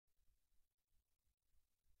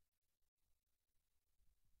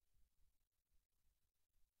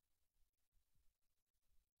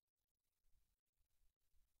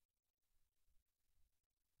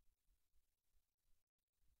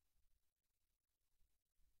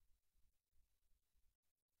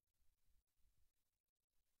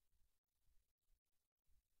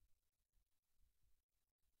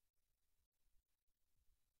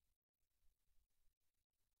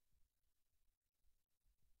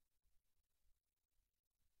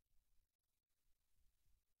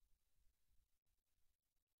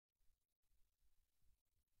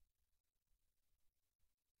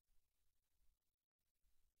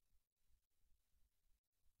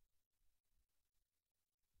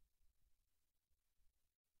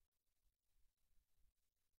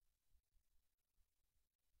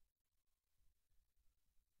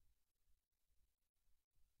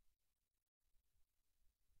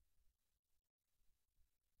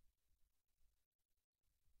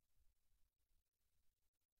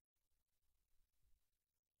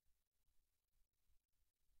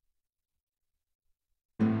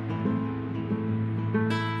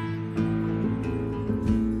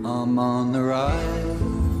I'm on the ride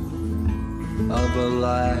of a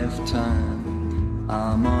lifetime.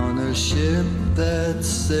 I'm on a ship that's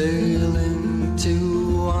sailing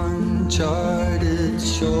to uncharted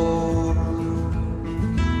shore,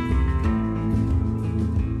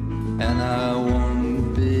 and I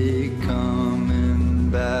won't be coming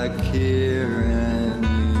back here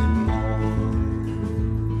anymore.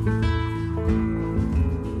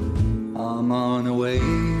 I'm on a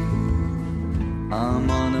wave, I'm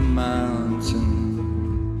on a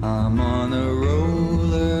mountain, I'm on a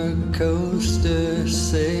roller coaster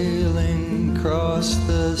sailing across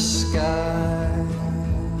the sky,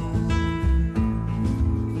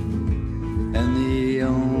 and the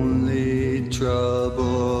only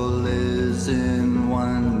trouble is in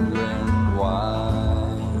wondering why.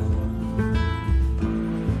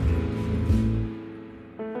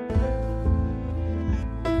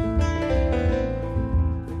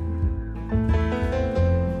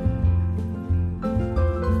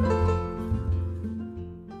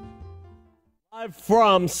 Live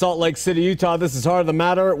from Salt Lake City, Utah, this is Heart of the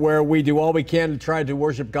Matter, where we do all we can to try to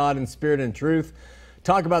worship God in spirit and truth,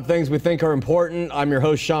 talk about things we think are important. I'm your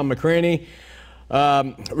host, Sean McCraney.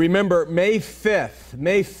 Remember, May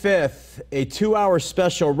 5th, a 2-hour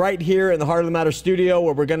special right here in the Heart of the Matter studio,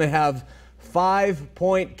 where we're going to have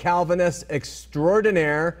 5-point Calvinist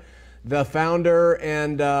extraordinaire, the founder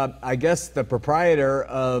and I guess the proprietor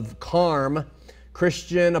of CARM,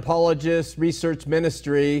 Christian Apologist Research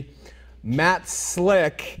Ministry, Matt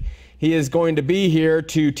Slick. He is going to be here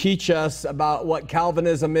to teach us about what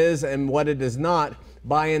Calvinism is and what it is not,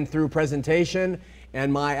 by and through presentation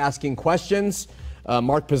and my asking questions.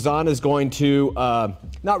 Mark Pizan is going to,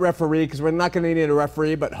 not referee, because we're not going to need a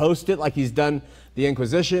referee, but host it like he's done the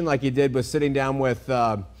Inquisition, like he did with sitting down with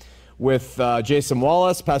Jason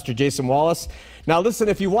Wallace, Pastor Jason Wallace. Now listen,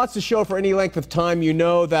 if you watch the show for any length of time, you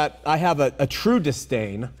know that I have a true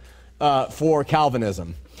disdain for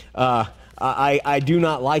Calvinism. I do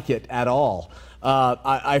not like it at all.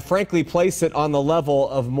 I frankly place it on the level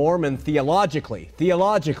of Mormon theologically.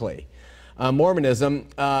 Mormonism,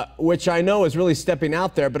 which I know is really stepping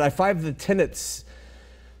out there, but I find the tenets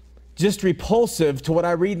just repulsive to what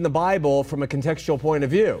I read in the Bible from a contextual point of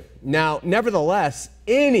view. Now, nevertheless,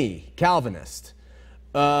 any Calvinist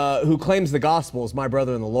who claims the gospel is my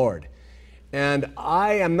brother in the Lord. And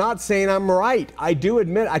I am not saying I'm right. I do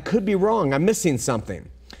admit I could be wrong. I'm missing something.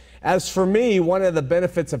 As for me, one of the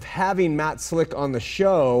benefits of having Matt Slick on the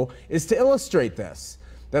show is to illustrate this,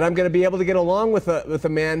 that I'm going to be able to get along with a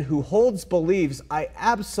man who holds beliefs I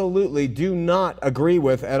absolutely do not agree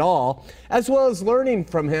with at all, as well as learning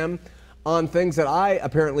from him on things that I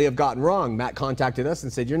apparently have gotten wrong. Matt contacted us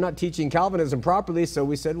and said, "You're not teaching Calvinism properly." So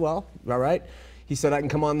we said, well, all right. He said, "I can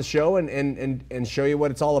come on the show and show you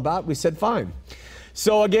what it's all about." We said, fine.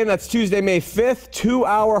 So again, that's Tuesday, May 5th,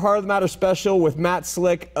 2-hour Heart of the Matter special with Matt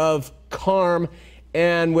Slick of CARM.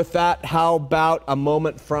 And with that, how about a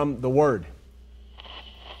moment from the Word?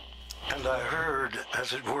 And I heard,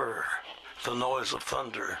 as it were, the noise of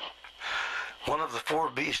thunder. One of the four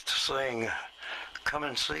beasts saying, "Come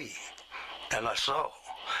and see." And I saw,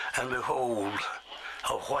 and behold,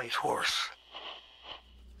 a white horse.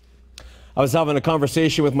 I was having a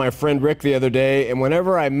conversation with my friend Rick the other day, and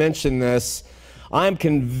whenever I mention this, I'm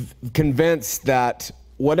convinced that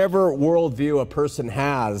whatever worldview a person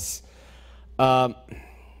has,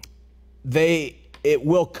 it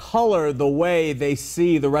will color the way they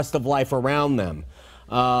see the rest of life around them.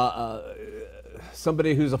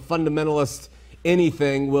 Somebody who's a fundamentalist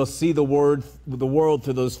anything will see the world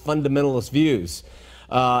through those fundamentalist views.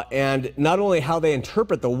 And not only how they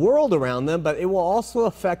interpret the world around them, but it will also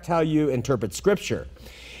affect how you interpret Scripture.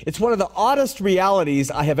 It's one of the oddest realities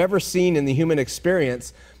I have ever seen in the human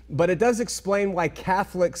experience, but it does explain why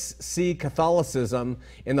Catholics see Catholicism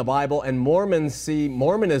in the Bible and Mormons see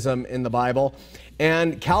Mormonism in the Bible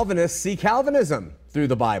and Calvinists see Calvinism through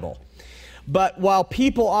the Bible. But while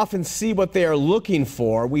people often see what they are looking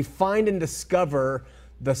for, we find and discover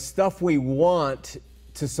the stuff we want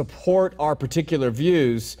to support our particular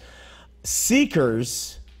views.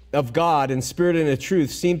 Seekers of God in spirit and in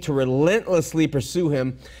truth seem to relentlessly pursue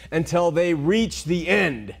him until they reach the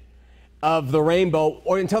end of the rainbow,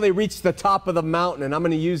 or until they reach the top of the mountain. And I'm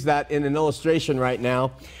going to use that in an illustration right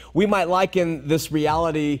now. We might liken this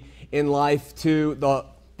reality in life to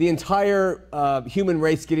the entire human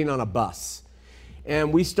race getting on a bus.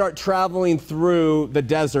 And we start traveling through the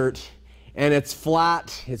desert, and it's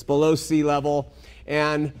flat, it's below sea level,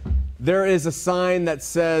 and there is a sign that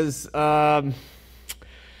says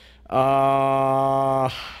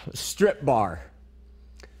strip bar.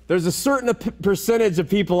 There's a certain percentage of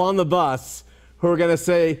people on the bus who are going to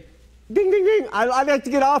say, ding, ding, ding, I'd like to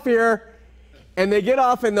get off here. And they get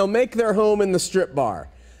off and they'll make their home in the strip bar.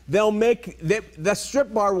 The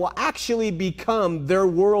strip bar will actually become their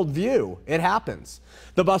worldview. It happens.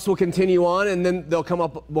 The bus will continue on, and then we'll come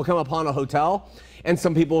upon a hotel, and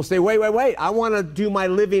some people will say, wait, I want to do my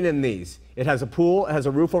living in these. It has a pool, it has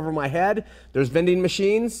a roof over my head, there's vending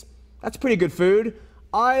machines. That's pretty good food.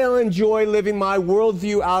 I'll enjoy living my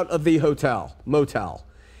worldview out of the motel.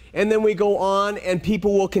 And then we go on, and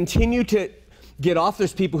people will continue to get off.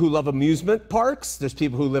 There's people who love amusement parks. There's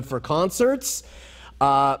people who live for concerts.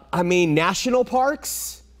 National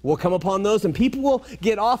parks, we'll come upon those, and people will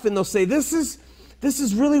get off and they'll say, this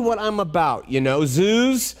is really what I'm about,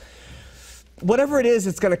 zoos, whatever it is,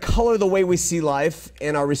 it's going to color the way we see life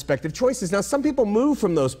and our respective choices. Now, some people move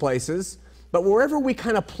from those places, but wherever we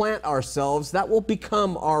kind of plant ourselves, that will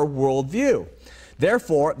become our worldview.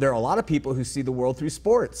 Therefore, there are a lot of people who see the world through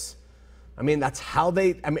sports. That's how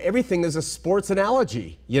everything is a sports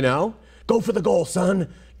analogy, Go for the goal,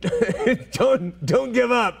 son. Don't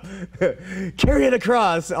give up. Carry it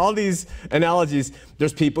across. All these analogies.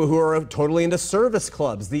 There's people who are totally into service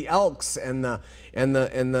clubs, the Elks and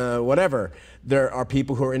the whatever. There are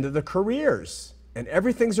people who are into the careers, and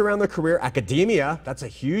everything's around the career. Academia, that's a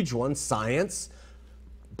huge one. Science,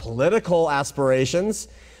 political aspirations.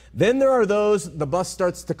 Then there are those, the bus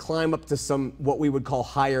starts to climb up to some what we would call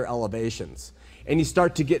higher elevations. And you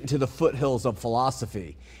start to get into the foothills of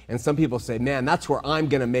philosophy. And some people say, man, that's where I'm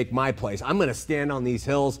going to make my place. I'm going to stand on these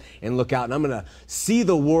hills and look out, and I'm going to see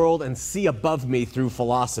the world and see above me through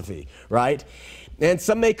philosophy, right? And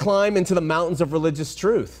some may climb into the mountains of religious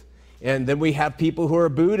truth. And then we have people who are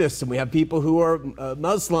Buddhists, and we have people who are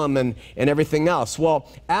Muslim and everything else.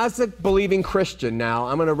 Well, as a believing Christian now,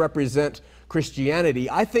 I'm going to represent Christianity.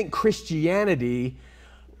 I think Christianity,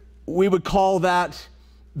 we would call that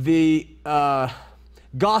the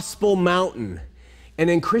gospel mountain. And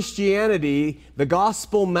in Christianity, the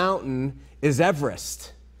gospel mountain is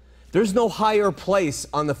Everest. There's no higher place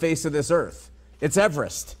on the face of this earth. It's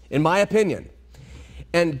Everest, in my opinion.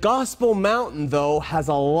 And Gospel Mountain, though, has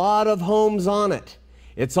a lot of homes on it.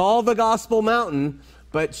 It's all the Gospel Mountain,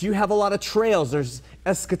 but you have a lot of trails. There's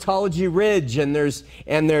Eschatology Ridge, and there's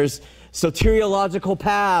soteriological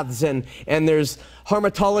paths, and there's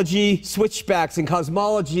harmatology switchbacks, and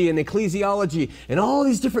cosmology and ecclesiology, and all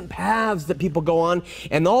these different paths that people go on.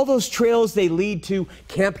 And all those trails, they lead to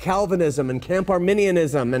Camp Calvinism and Camp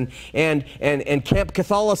Arminianism and Camp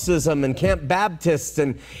Catholicism and Camp Baptist.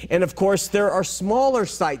 And of course, there are smaller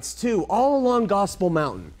sites too, all along Gospel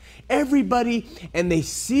Mountain. Everybody, and they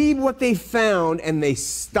see what they found, and they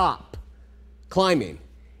stop climbing.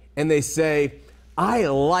 And they say, I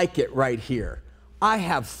like it right here. I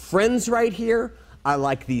have friends right here. I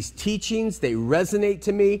like these teachings. They resonate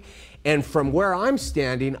to me. And from where I'm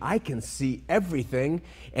standing, I can see everything,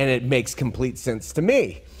 and it makes complete sense to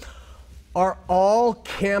me. Are all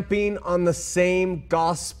camping on the same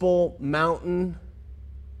Gospel Mountain?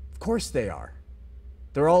 Of course they are.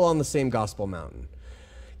 They're all on the same Gospel Mountain.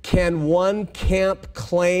 Can one camp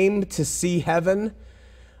claim to see heaven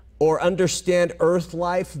or understand earth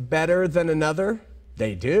life better than another?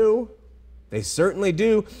 They do. They certainly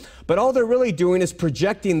do. But all they're really doing is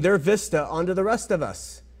projecting their vista onto the rest of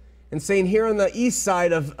us and saying, here on the east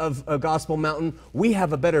side of Gospel Mountain, we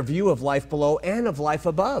have a better view of life below and of life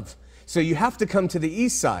above. So you have to come to the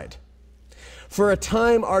east side. From the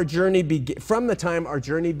time our journey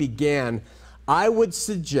began, I would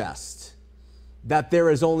suggest that there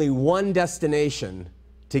is only one destination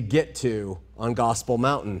to get to on Gospel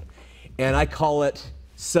Mountain, and I call it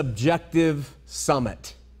subjective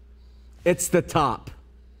summit. It's the top.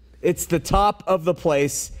 It's the top of the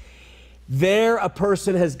place. There, a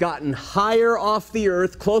person has gotten higher off the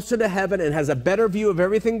earth, closer to heaven, and has a better view of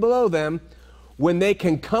everything below them when they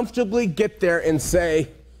can comfortably get there and say,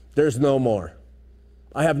 there's no more.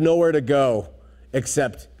 I have nowhere to go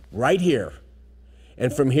except right here.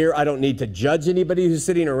 And from here, I don't need to judge anybody who's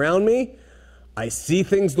sitting around me. I see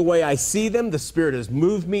things the way I see them. The Spirit has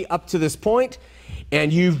moved me up to this point,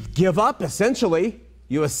 and you give up, essentially.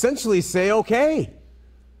 You essentially say, okay,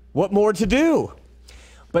 what more to do?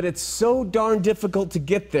 But it's so darn difficult to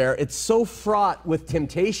get there. It's so fraught with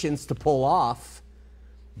temptations to pull off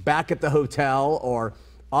back at the hotel or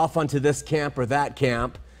off onto this camp or that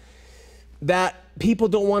camp that people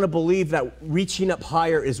don't want to believe that reaching up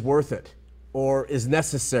higher is worth it or is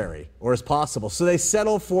necessary or is possible. So they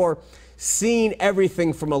settle for seeing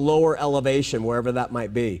everything from a lower elevation, wherever that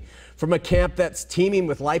might be, from a camp that's teeming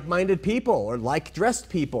with like-minded people or like-dressed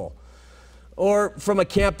people, or from a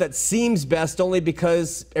camp that seems best only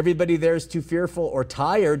because everybody there is too fearful or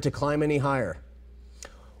tired to climb any higher.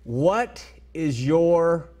 What is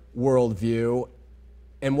your worldview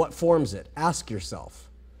and what forms it? Ask yourself,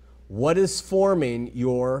 what is forming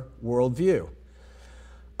your worldview?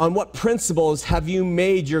 On what principles have you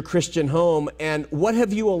made your Christian home, and what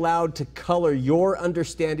have you allowed to color your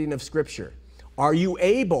understanding of Scripture? Are you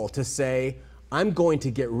able to say, I'm going to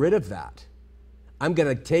get rid of that? I'm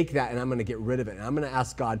going to take that and I'm going to get rid of it. And I'm going to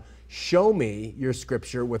ask God, show me your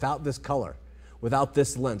Scripture without this color, without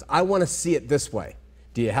this lens. I want to see it this way.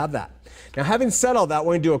 Do you have that? Now, having said all that,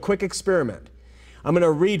 we're going to do a quick experiment. I'm going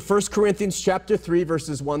to read 1 Corinthians chapter 3,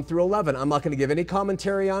 verses 1 through 11. I'm not going to give any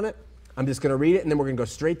commentary on it. I'm just going to read it, and then we're going to go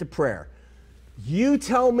straight to prayer. You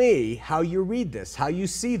tell me how you read this, how you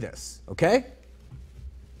see this, okay?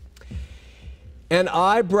 And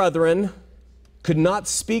I, brethren, could not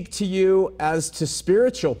speak to you as to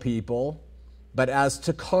spiritual people, but as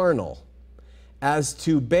to carnal, as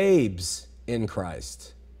to babes in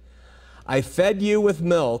Christ. I fed you with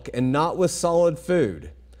milk and not with solid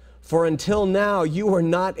food. For until now you are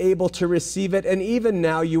not able to receive it, and even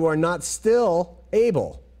now you are not still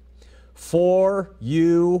able. For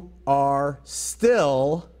you are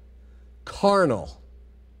still carnal.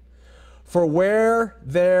 For where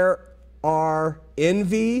there are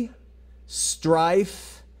envy,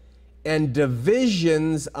 strife, and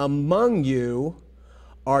divisions among you,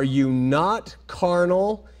 are you not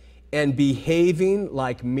carnal and behaving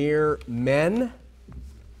like mere men?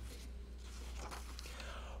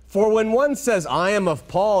 For when one says, I am of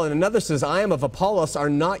Paul, and another says, I am of Apollos, are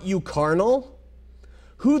not you carnal?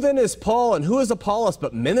 Who then is Paul and who is Apollos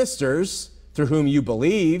but ministers through whom you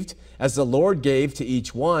believed, as the Lord gave to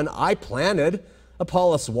each one? I planted,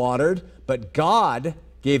 Apollos watered, but God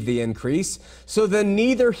gave the increase. So then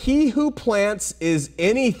neither he who plants is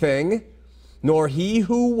anything, nor he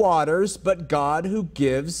who waters, but God who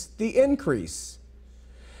gives the increase.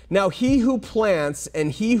 Now he who plants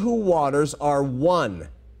and he who waters are one,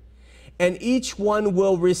 and each one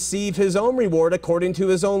will receive his own reward according to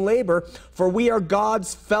his own labor, for we are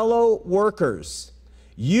God's fellow workers.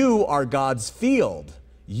 You are God's field.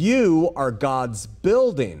 You are God's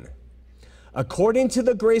building. According to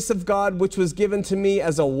the grace of God, which was given to me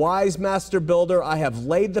as a wise master builder, I have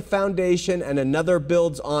laid the foundation and another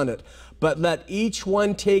builds on it. But let each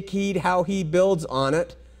one take heed how he builds on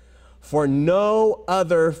it. For no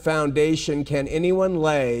other foundation can anyone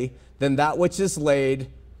lay than that which is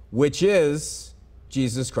laid, which is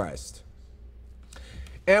Jesus Christ.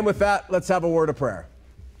 And with that, let's have a word of prayer.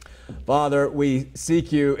 Father, we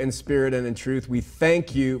seek you in spirit and in truth. We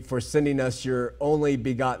thank you for sending us your only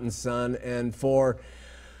begotten Son and for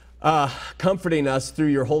comforting us through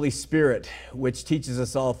your Holy Spirit, which teaches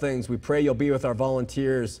us all things. We pray you'll be with our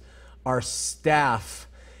volunteers, our staff,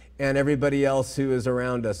 and everybody else who is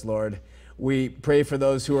around us, Lord. We pray for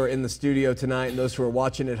those who are in the studio tonight and those who are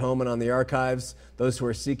watching at home and on the archives, those who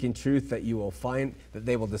are seeking truth, that you will find, that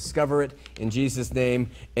they will discover it. In Jesus' name,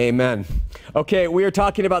 amen. Okay, we are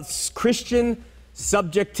talking about Christian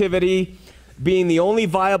subjectivity being the only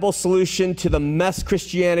viable solution to the mess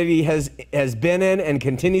Christianity has been in and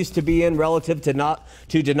continues to be in relative to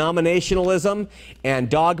denominationalism and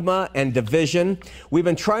dogma and division. We've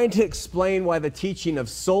been trying to explain why the teaching of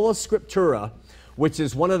Sola Scriptura, which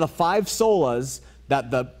is one of the 5 solas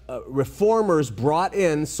that the reformers brought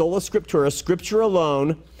in, Sola Scriptura, Scripture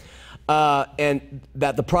alone, and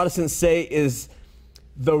that the Protestants say is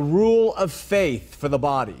the rule of faith for the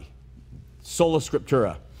body, Sola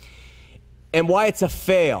Scriptura, and why it's a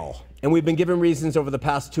fail. And we've been given reasons over the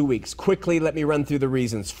past 2 weeks. Quickly, let me run through the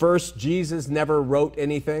reasons. First, Jesus never wrote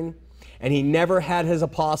anything, and he never had his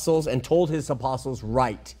apostles and told his apostles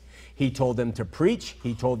write. He told them to preach.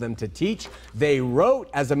 He told them to teach. They wrote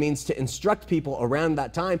as a means to instruct people around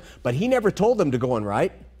that time, but he never told them to go and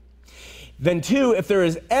write. Then 2, if there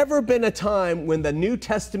has ever been a time when the New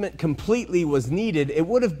Testament completely was needed, it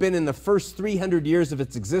would have been in the first 300 years of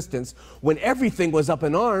its existence when everything was up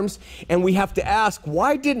in arms. And we have to ask,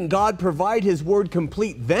 why didn't God provide his word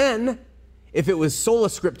complete then if it was Sola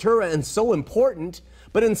Scriptura and so important?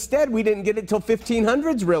 But instead, we didn't get it till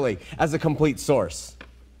 1500s really as a complete source.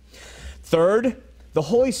 Third, the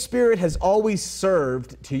Holy Spirit has always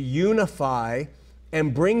served to unify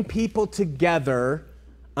and bring people together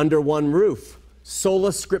under one roof.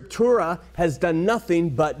 Sola Scriptura has done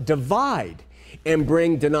nothing but divide and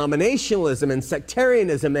bring denominationalism and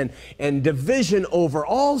sectarianism and division over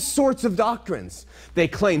all sorts of doctrines. They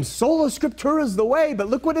claim Sola Scriptura is the way, but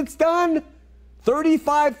look what it's done.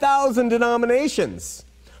 35,000 denominations.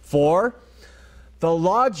 4, the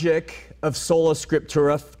logic of Sola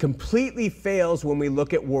Scriptura completely fails when we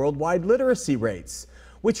look at worldwide literacy rates.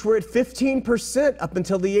 which were at 15% up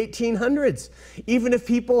until the 1800s. Even if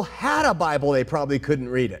people had a Bible, they probably couldn't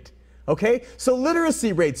read it. Okay? So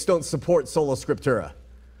literacy rates don't support sola scriptura.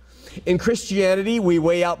 In Christianity, we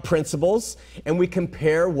weigh out principles and we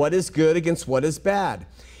compare what is good against what is bad.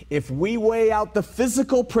 If we weigh out the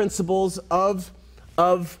physical principles of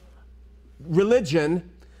religion,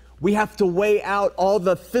 we have to weigh out all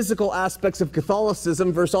the physical aspects of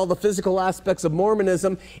Catholicism versus all the physical aspects of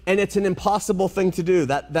Mormonism, and it's an impossible thing to do.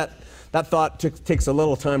 That thought takes a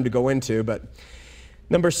little time to go into. But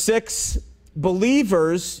number 6,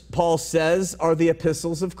 believers, Paul says, are the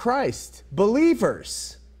epistles of Christ.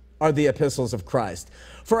 Believers are the epistles of Christ.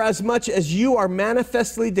 For as much as you are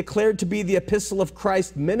manifestly declared to be the epistle of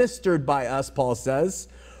Christ ministered by us, Paul says,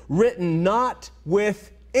 written not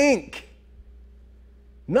with ink.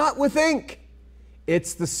 Not with ink.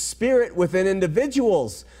 It's the Spirit within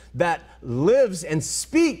individuals that lives and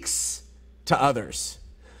speaks to others.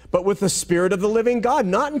 But with the Spirit of the living God,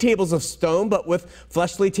 not in tables of stone, but with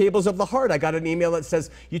fleshly tables of the heart. I got an email that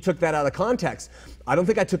says, you took that out of context. I don't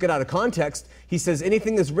think I took it out of context. He says,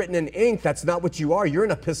 anything that's written in ink, that's not what you are. You're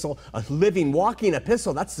an epistle, a living, walking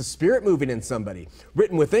epistle. That's the Spirit moving in somebody.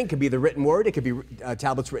 Written with ink could be the written word. It could be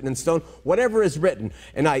tablets written in stone. Whatever is written.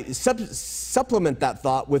 And I supplement that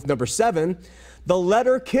thought with number 7. The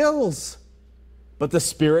letter kills, but the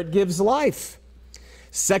Spirit gives life.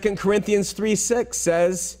 2 Corinthians 3:6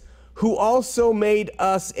 says, who also made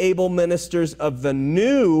us able ministers of the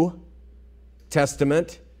New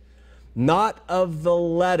Testament, not of the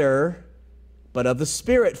letter, but of the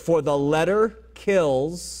Spirit. For the letter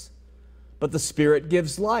kills, but the Spirit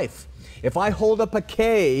gives life. If I hold up a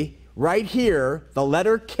K right here, the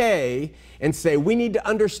letter K, and say, we need to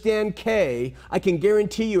understand K, I can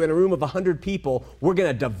guarantee you in a room of 100 people, we're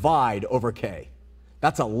going to divide over K.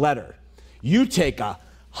 That's a letter. You take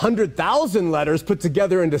 100,000 letters put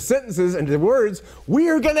together into sentences, into words, we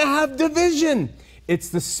are going to have division. It's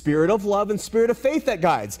the spirit of love and spirit of faith that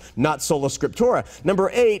guides, not sola scriptura. Number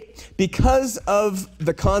 8, because of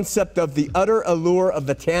the concept of the utter allure of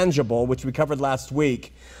the tangible, which we covered last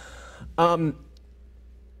week,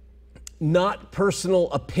 not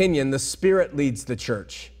personal opinion, the Spirit leads the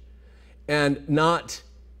church, and not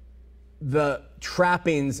the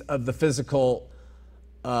trappings of the physical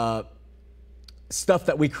stuff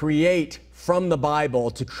that we create from the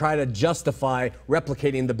Bible to try to justify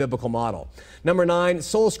replicating the biblical model. Number 9,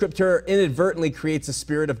 sola scriptura inadvertently creates a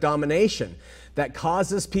spirit of domination that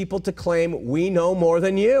causes people to claim we know more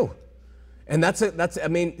than you. And I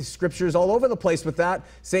mean, scripture's all over the place with that,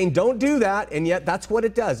 saying don't do that, and yet that's what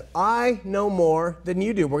it does. I know more than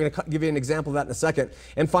you do. We're going to give you an example of that in a second.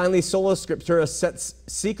 And finally, sola scriptura sets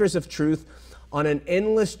seekers of truth on an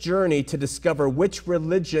endless journey to discover which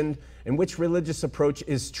religion and which religious approach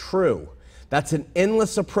is true. That's an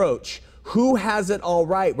endless approach. Who has it all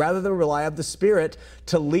right, rather than rely on the Spirit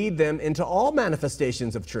to lead them into all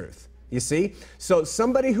manifestations of truth. You see? So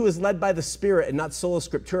somebody who is led by the Spirit and not sola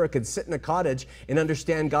scriptura could sit in a cottage and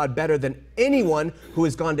understand God better than anyone who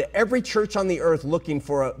has gone to every church on the earth looking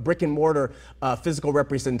for a brick and mortar physical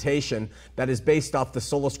representation that is based off the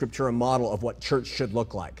sola scriptura model of what church should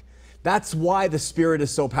look like. That's why the Spirit is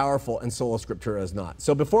so powerful and sola scriptura is not.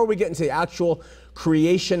 So before we get into the actual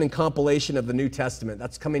creation and compilation of the New Testament,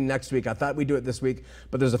 that's coming next week. I thought we'd do it this week,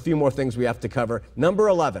 but there's a few more things we have to cover. Number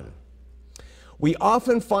 11, we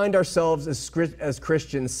often find ourselves as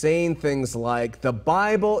Christians saying things like, the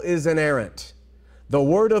Bible is inerrant. The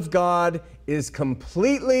Word of God is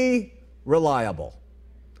completely reliable.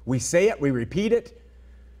 We say it, we repeat it,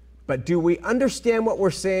 but do we understand what we're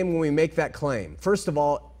saying when we make that claim? First of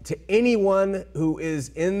all, to anyone who is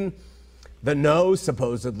in the know,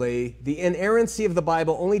 supposedly, the inerrancy of the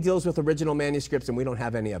Bible only deals with original manuscripts, and we don't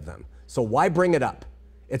have any of them. So why bring it up?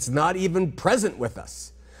 It's not even present with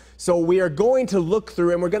us. So we are going to look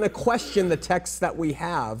through and we're going to question the texts that we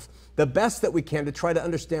have the best that we can to try to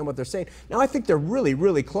understand what they're saying. Now, I think they're really,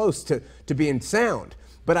 really close to being sound,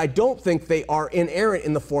 but I don't think they are inerrant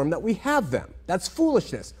in the form that we have them. That's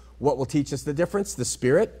foolishness. What will teach us the difference? The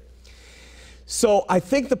Spirit. So I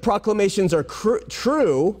think the proclamations are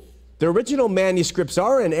true. The original manuscripts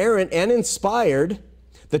are inerrant and inspired.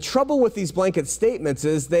 The trouble with these blanket statements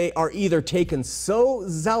is they are either taken so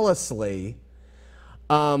zealously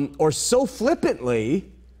or so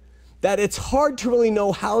flippantly that it's hard to really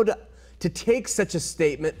know how to take such a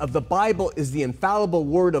statement of the Bible is the infallible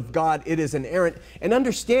Word of God, it is inerrant, and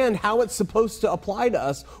understand how it's supposed to apply to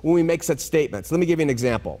us when we make such statements. Let me give you an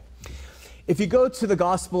example. If you go to the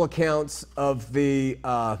gospel accounts of the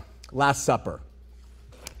Last Supper,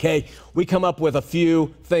 okay, we come up with a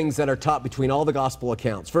few things that are taught between all the gospel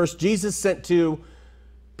accounts. First, Jesus sent 2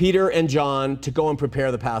 Peter and John to go and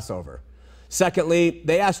prepare the Passover. Secondly,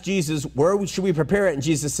 they asked Jesus, where should we prepare it? And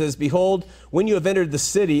Jesus says, behold, when you have entered the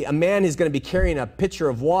city, a man is going to be carrying a pitcher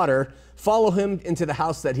of water. Follow him into the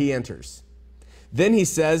house that he enters. Then he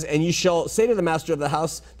says, and you shall say to the master of the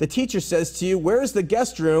house, the teacher says to you, where is the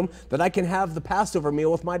guest room that I can have the Passover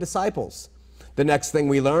meal with my disciples? The next thing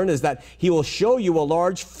we learn is that he will show you a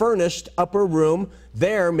large furnished upper room.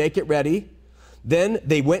 There, make it ready. Then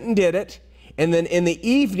they went and did it. And then in the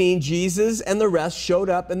evening, Jesus and the rest showed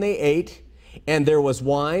up and they ate. And there was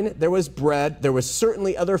wine, there was bread, there was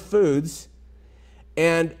certainly other foods,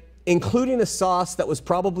 and including a sauce that was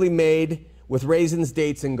probably made with raisins,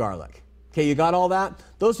 dates, and garlic. Okay, you got all that?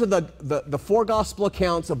 Those are the four gospel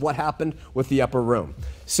accounts of what happened with the upper room.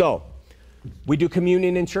 So, we do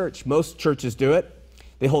communion in church. Most churches do it.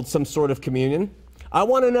 They hold some sort of communion. I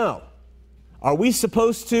want to know, are we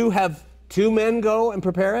supposed to have two men go and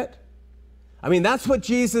prepare it? I mean, that's what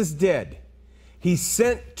Jesus did. He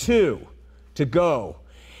sent two to go.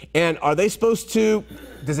 And are they supposed to,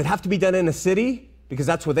 does it have to be done in a city? Because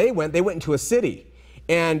that's where they went. They went into a city.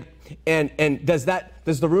 And does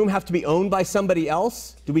the room have to be owned by somebody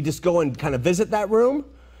else? Do we just go and kind of visit that room?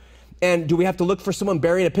 And do we have to look for someone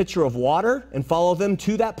bearing a pitcher of water and follow them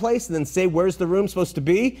to that place and then say, where's the room supposed to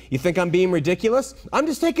be? You think I'm being ridiculous? I'm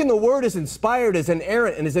just taking the word as inspired, as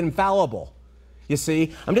inerrant, and as infallible. You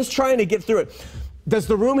see, I'm just trying to get through it. Does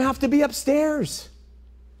the room have to be upstairs?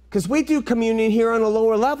 Because we do communion here on a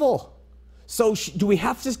lower level. So do we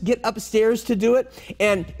have to get upstairs to do it?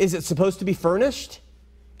 And is it supposed to be furnished?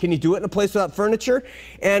 Can you do it in a place without furniture?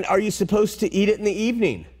 And are you supposed to eat it in the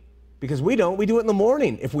evening? Because we don't. We do it in the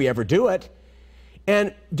morning if we ever do it.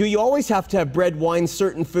 And do you always have to have bread, wine,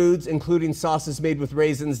 certain foods, including sauces made with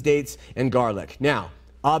raisins, dates, and garlic? Now,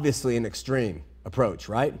 obviously an extreme approach,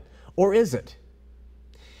 right? Or is it?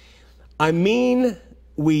 I mean,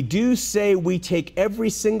 we do say we take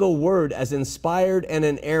every single word as inspired and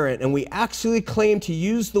inerrant, and we actually claim to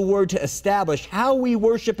use the word to establish how we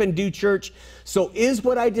worship and do church. So is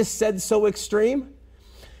what I just said so extreme?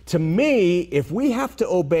 To me, if we have to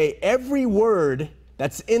obey every word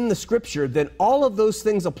that's in the scripture, then all of those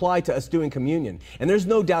things apply to us doing communion. And there's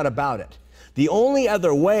no doubt about it. The only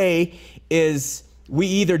other way is we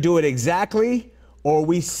either do it exactly or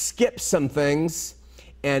we skip some things.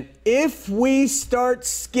 And if we start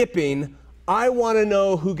skipping, I want to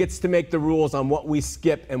know who gets to make the rules on what we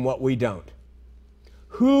skip and what we don't.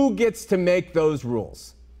 Who gets to make those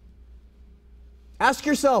rules? Ask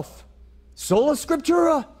yourself. Sola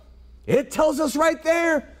Scriptura. It tells us right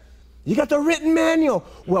there. You got the written manual.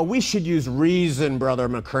 Well, we should use reason, Brother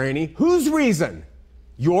McCraney. Whose reason?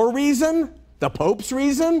 Your reason? The Pope's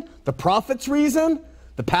reason? The prophet's reason?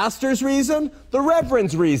 The pastor's reason? The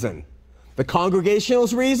reverend's reason? The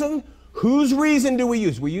congregational's reason? Whose reason do we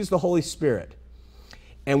use? We use the Holy Spirit.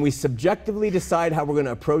 And we subjectively decide how we're going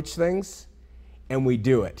to approach things, and we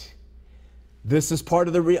do it. This is part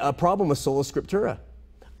of the problem with Sola Scriptura.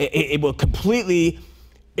 It will completely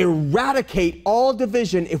eradicate all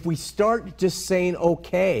division if we start just saying,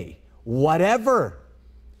 okay, whatever.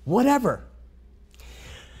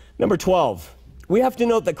 Number 12, we have to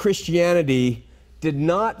note that Christianity did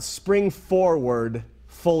not spring forward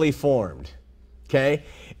fully formed, okay?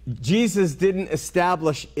 Jesus didn't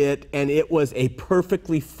establish it, and it was a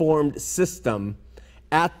perfectly formed system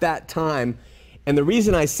at that time. And the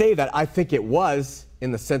reason I say that, I think it was,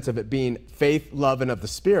 in the sense of it being faith, love, and of the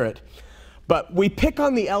Spirit. But we pick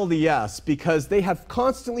on the LDS because they have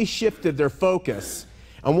constantly shifted their focus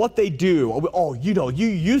on what they do. Oh, you know, you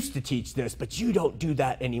used to teach this, but you don't do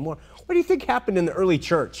that anymore. What do you think happened in the early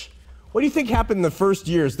church? What do you think happened in the first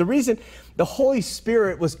years? The reason the Holy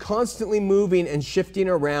Spirit was constantly moving and shifting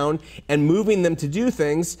around and moving them to do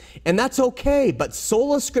things, and that's okay. But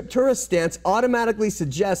Sola Scriptura stance automatically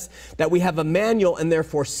suggests that we have a manual, and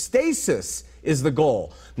therefore stasis is the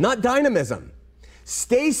goal, not dynamism.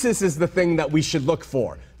 Stasis is the thing that we should look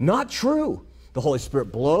for. Not true. The Holy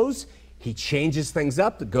Spirit blows. He changes things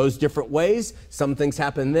up. It goes different ways. Some things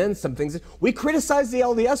happen then, some things... We criticize the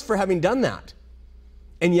LDS for having done that.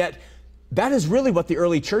 And yet, that is really what the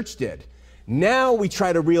early church did. Now we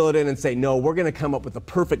try to reel it in and say, no, we're going to come up with a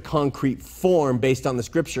perfect concrete form based on the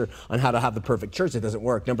Scripture on how to have the perfect church. It doesn't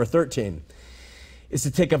work. Number 13 is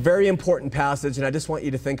to take a very important passage, and I just want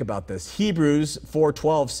you to think about this. Hebrews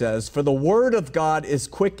 4:12 says, "For the word of God is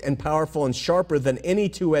quick and powerful and sharper than any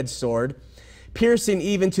two-edged sword, piercing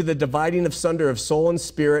even to the dividing asunder of soul and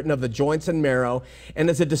spirit and of the joints and marrow, and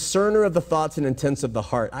is a discerner of the thoughts and intents of the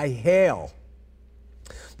heart." I hail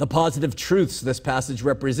the positive truths this passage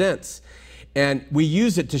represents. And we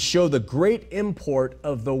use it to show the great import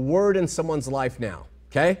of the word in someone's life now.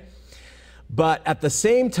 okay? But at the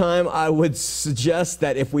same time, I would suggest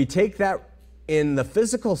that if we take that in the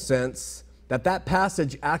physical sense, that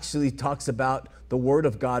passage actually talks about the Word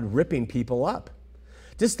of God ripping people up.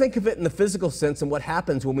 Just think of it in the physical sense and what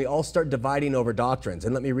happens when we all start dividing over doctrines.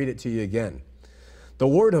 And let me read it to you again. The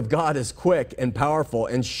Word of God is quick and powerful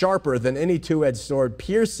and sharper than any two-edged sword,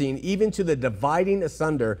 piercing even to the dividing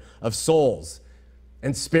asunder of souls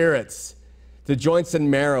and spirits, the joints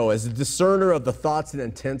and marrow, as a discerner of the thoughts and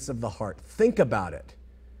intents of the heart. Think about it.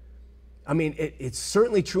 I mean, it's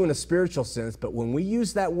certainly true in a spiritual sense, but when we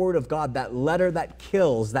use that Word of God, that letter that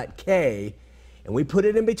kills, that K, and we put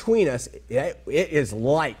it in between us, it is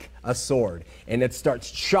like a sword. And it starts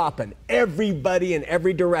chopping everybody in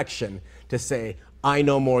every direction to say, I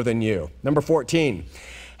know more than you. Number 14,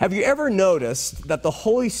 have you ever noticed that the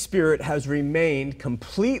Holy Spirit has remained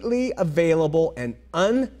completely available and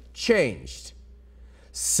unchanged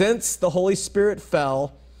since the Holy Spirit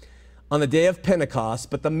fell on the day of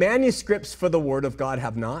Pentecost, but the manuscripts for the Word of God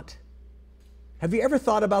have not? Have you ever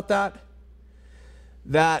thought about that?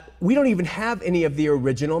 That we don't even have any of the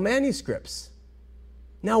original manuscripts.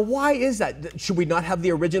 Now, why is that? Should we not have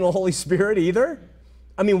the original Holy Spirit either?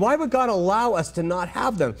 I mean, why would God allow us to not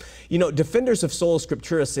have them? You know, defenders of Sola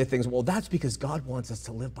Scriptura say things, well, that's because God wants us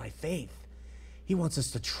to live by faith. He wants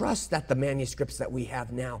us to trust that the manuscripts that we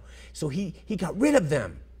have now, so he got rid of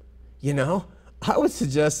them, you know? I would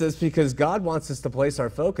suggest it's because God wants us to place our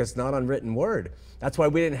focus not on written word. That's why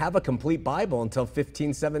we didn't have a complete Bible until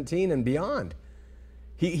 1517 and beyond.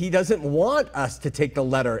 He doesn't want us to take the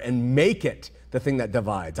letter and make it the thing that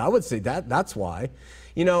divides. I would say that's why.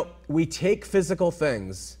 You know, we take physical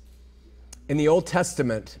things. In the Old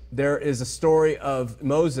Testament, there is a story of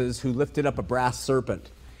Moses who lifted up a brass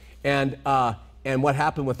serpent. And what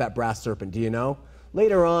happened with that brass serpent, do you know?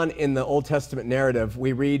 Later on in the Old Testament narrative,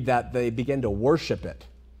 we read that they began to worship it.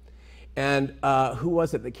 And who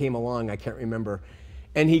was it that came along? I can't remember.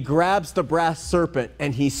 And he grabs the brass serpent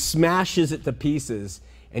and he smashes it to pieces.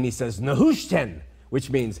 And he says, Nehushten, which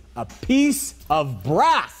means a piece of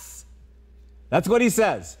brass. That's what he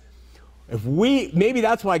says. Maybe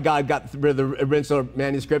that's why God got rid of the original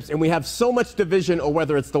manuscripts, and we have so much division, or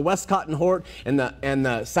whether it's the Westcott and Hort and the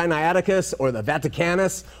Sinaiticus or the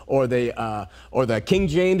Vaticanus or the King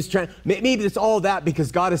James. Maybe it's all that because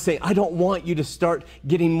God is saying, I don't want you to start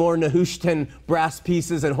getting more Nehushtan brass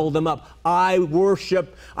pieces and hold them up. I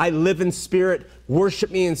live in spirit.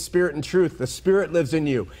 Worship me in spirit and truth. The Spirit lives in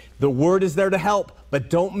you. The Word is there to help, but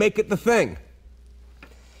don't make it the thing.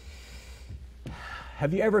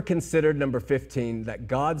 Have you ever considered, number 15, that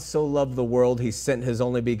God so loved the world, he sent his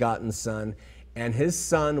only begotten Son, and his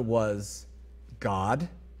Son was God,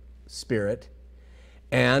 Spirit,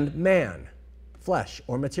 and man, flesh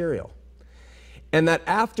or material. And that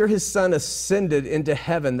after his Son ascended into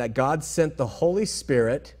heaven, that God sent the Holy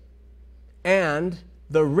Spirit and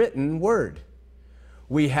the written Word.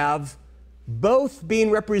 We have both being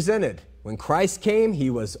represented. When Christ came, he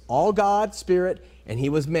was all God, Spirit, and he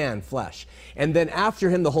was man, flesh. And then after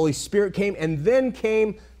him, the Holy Spirit came, and then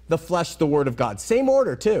came the flesh, the Word of God. Same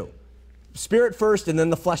order, too. Spirit first, and then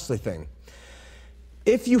the fleshly thing.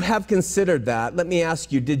 If you have considered that, let me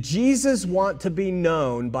ask you, did Jesus want to be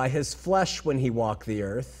known by his flesh when he walked the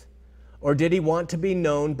earth, or did he want to be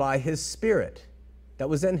known by his Spirit that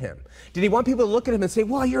was in him? Did he want people to look at him and say,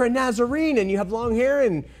 well, you're a Nazarene, and you have long hair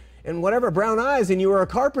and whatever, brown eyes, and you were a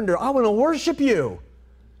carpenter. I want to worship you.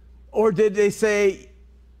 Or did they say,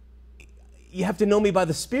 you have to know me by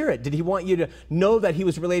the Spirit? Did he want you to know that he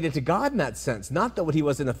was related to God in that sense, not that what he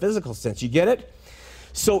was in a physical sense? You get it?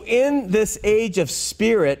 So in this age of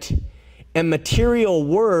spirit and material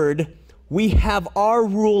word, we have our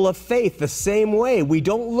rule of faith the same way. We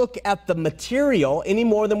don't look at the material any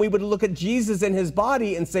more than we would look at Jesus and his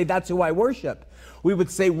body and say, that's who I worship. We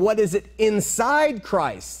would say, what is it inside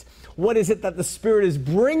Christ? What is it that the Spirit is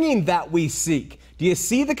bringing that we seek? Do you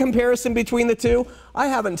see the comparison between the two? I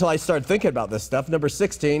haven't until I started thinking about this stuff. Number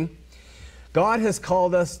 16, God has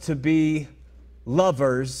called us to be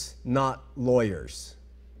lovers, not lawyers.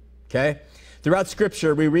 Okay? Throughout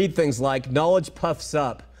Scripture, we read things like, knowledge puffs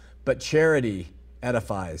up, but charity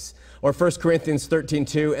edifies. Or 1 Corinthians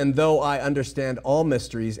 13:2, and though I understand all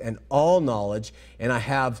mysteries and all knowledge, and I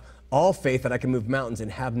have all faith that I can move mountains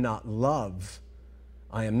and have not love,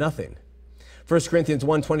 I am nothing. 1 Corinthians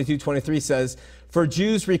 1:22-23 says, for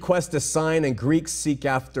Jews request a sign and Greeks seek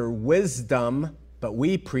after wisdom, but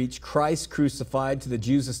we preach Christ crucified, to the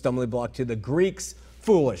Jews a stumbling block, to the Greeks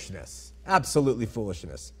foolishness. Absolutely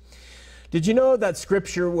foolishness. Did you know that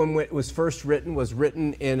Scripture, when it was first written, was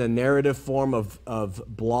written in a narrative form of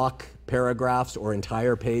block paragraphs or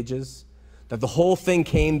entire pages? that the whole thing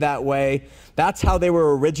came that way. That's how they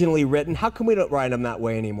were originally written. How come we don't write them that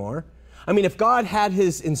way anymore? I mean, if God had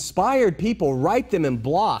his inspired people write them in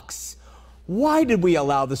blocks, why did we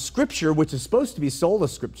allow the Scripture, which is supposed to be sola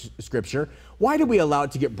Scripture, why did we allow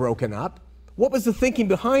it to get broken up? What was the thinking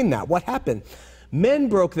behind that? What happened? Men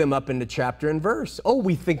broke them up into chapter and verse. Oh,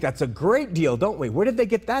 we think that's a great deal, don't we? Where did they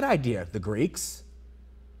get that idea? The Greeks.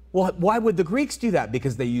 Well, why would the Greeks do that?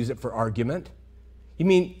 Because they use it for argument. You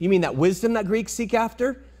mean that wisdom that Greeks seek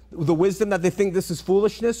after? The wisdom that they think this is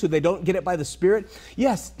foolishness, so they don't get it by the Spirit?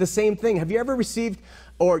 Yes, the same thing. Have you ever received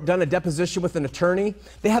or done a deposition with an attorney?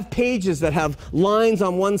 They have pages that have lines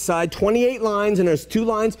on one side, 28 lines, and there's 2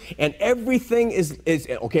 lines, and everything is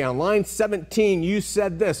okay, on line 17, you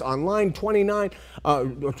said this. On line 28,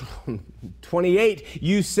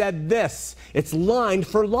 you said this. It's lined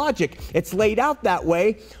for logic. It's laid out that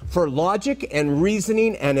way for logic and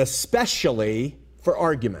reasoning, and especially for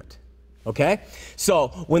argument. Okay? So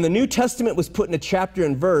when the New Testament was put in a chapter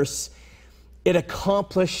and verse, it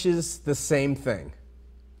accomplishes the same thing,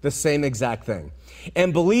 the same exact thing.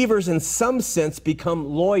 And believers, in some sense, become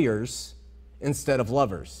lawyers instead of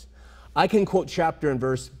lovers. I can quote chapter and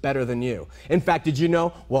verse better than you. In fact, did you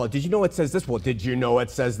know? Well, did you know it says this? Well, did you know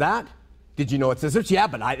it says that? Did you know it says this? Yeah,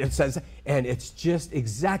 but it says, and it's just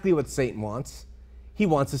exactly what Satan wants. He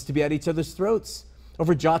wants us to be at each other's throats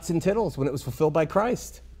over jots and tittles when it was fulfilled by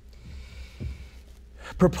Christ.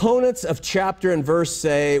 Proponents of chapter and verse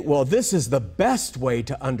say, well, this is the best way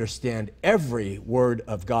to understand every word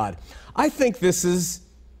of God. I think this is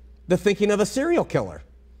the thinking of a serial killer.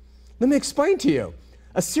 Let me explain to you.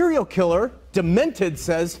 A serial killer, demented,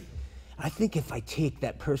 says, I think if I take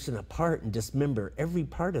that person apart and dismember every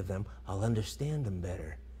part of them, I'll understand them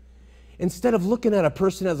better. Instead of looking at a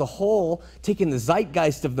person as a whole, taking the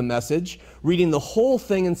zeitgeist of the message, reading the whole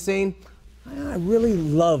thing and saying, I really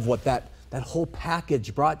love what that whole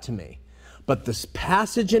package brought to me. But this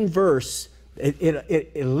passage and verse,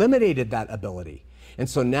 it eliminated that ability. And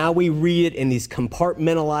so now we read it in these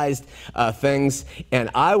compartmentalized things.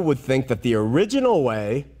 And I would think that the original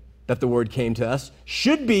way that the word came to us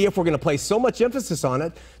should be, if we're going to place so much emphasis on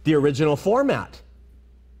it, the original format.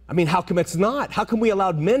 I mean, how come it's not? How come we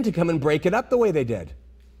allowed men to come and break it up the way they did?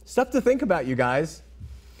 Stuff to think about, you guys.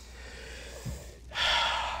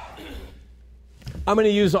 I'm going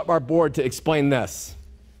to use up our board to explain this.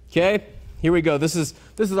 Okay? Here we go. This is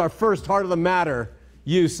our first heart of the matter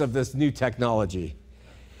use of this new technology.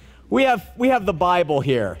 We have the Bible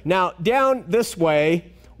here. Now, down this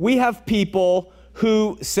way, we have people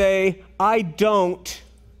who say, I don't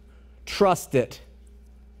trust it.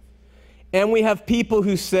 And we have people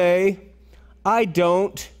who say, I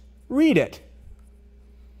don't read it.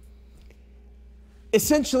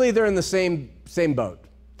 Essentially, they're in the same boat.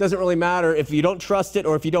 Doesn't really matter if you don't trust it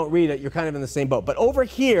or if you don't read it, you're kind of in the same boat. But over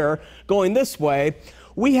here, going this way,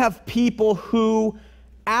 we have people who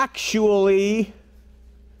actually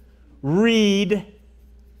read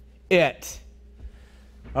it.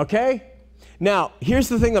 Okay? Now, here's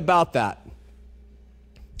the thing about that.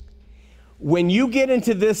 When you get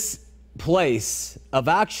into this place of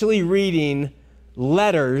actually reading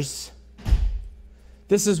letters,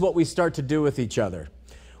 this is what we start to do with each other.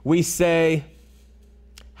 We say,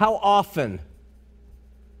 how often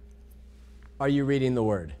are you reading the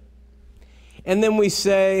Word? And then we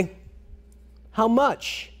say, how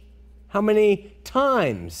much? How many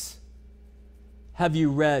times have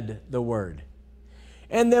you read the Word?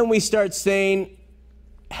 And then we start saying,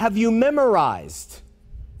 have you memorized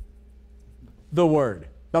the Word?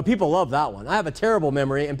 Now, people love that one. I have a terrible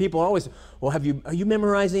memory, and people always, well, are you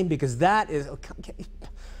memorizing? Because that is, okay.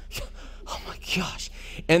 Oh my gosh.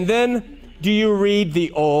 And then, do you read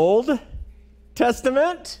the Old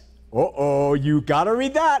Testament? Uh-oh, you got to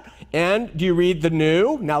read that. And do you read the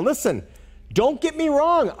New? Now listen, don't get me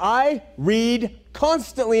wrong. I read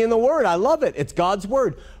constantly in the Word. I love it. It's God's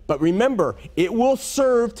Word. But remember, it will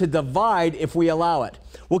serve to divide if we allow it.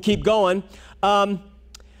 We'll keep going.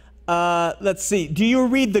 Let's see. Do you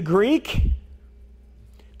read the Greek?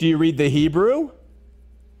 Do you read the Hebrew?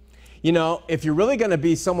 You know, if you're really going to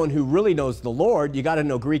be someone who really knows the Lord, you got to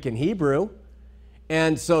know Greek and Hebrew.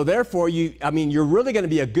 And so therefore, you're really going to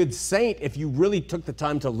be a good saint if you really took the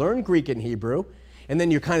time to learn Greek and Hebrew. And then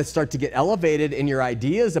you kind of start to get elevated in your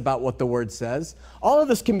ideas about what the Word says. All of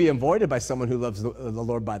this can be avoided by someone who loves the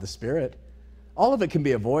Lord by the Spirit. All of it can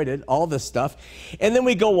be avoided, all this stuff. And then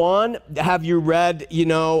we go on. Have you read, do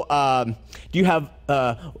you have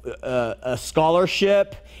a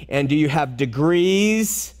scholarship? And do you have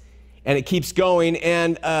degrees? And it keeps going.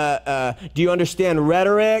 And do you understand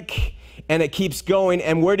rhetoric? And it keeps going.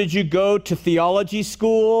 And where did you go to theology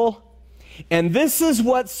school? And this is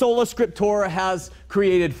what Sola Scriptura has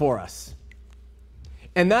created for us.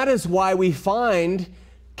 And that is why we find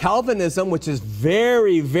Calvinism, which is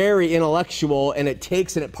very, very intellectual, and it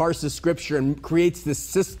takes and it parses Scripture and creates this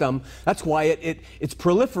system. That's why it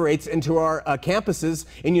proliferates into our campuses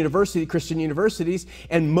in Christian universities.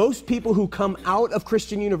 And most people who come out of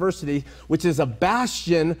Christian university, which is a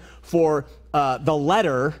bastion for the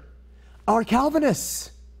letter, are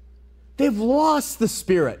Calvinists. They've lost the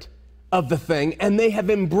spirit of the thing, and they have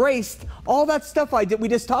embraced all that stuff we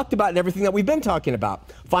just talked about and everything that we've been talking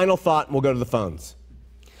about. Final thought, and we'll go to the phones.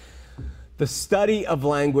 The study of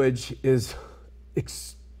language is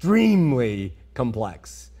extremely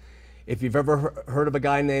complex. If you've ever heard of a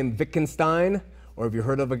guy named Wittgenstein, or if you've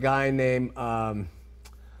heard of a guy named, not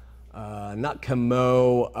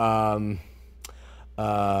Camus,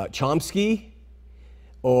 Chomsky,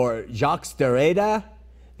 or Jacques Derrida,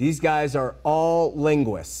 these guys are all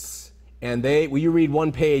linguists. And you read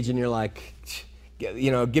one page and you're like,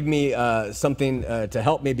 give me something to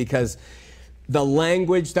help me, because the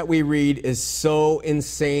language that we read is so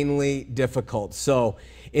insanely difficult. So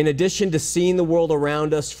in addition to seeing the world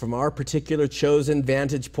around us from our particular chosen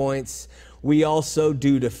vantage points, we also,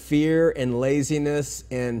 due to fear and laziness,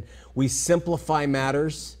 and we simplify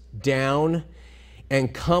matters down,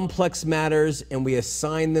 and complex matters, and we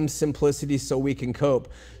assign them simplicity so we can cope.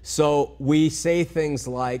 So we say things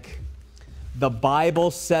like, the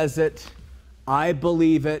Bible says it, I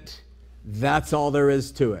believe it, that's all there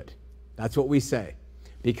is to it. That's what we say.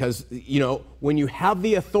 Because, when you have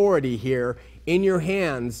the authority here in your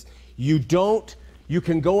hands, you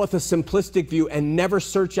can go with a simplistic view and never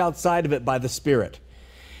search outside of it by the Spirit.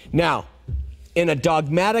 Now, in a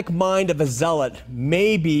dogmatic mind of a zealot,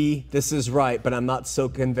 maybe this is right, but I'm not so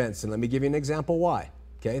convinced. And let me give you an example why.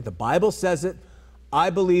 Okay, the Bible says it,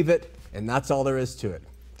 I believe it, and that's all there is to it.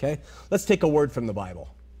 Okay, let's take a word from the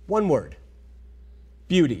Bible. One word,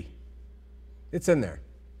 beauty. It's in there.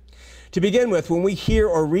 To begin with, when we hear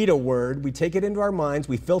or read a word, we take it into our minds,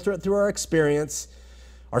 we filter it through our experience,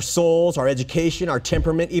 our souls, our education, our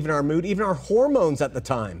temperament, even our mood, even our hormones at the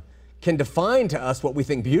time can define to us what we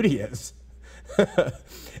think beauty is.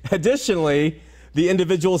 Additionally, the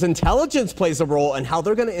individual's intelligence plays a role in how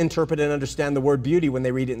they're going to interpret and understand the word beauty when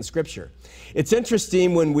they read it in Scripture. It's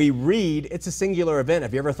interesting, when we read, it's a singular event.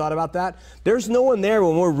 Have you ever thought about that? There's no one there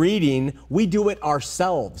when we're reading. We do it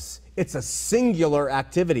ourselves. It's a singular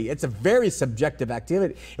activity. It's a very subjective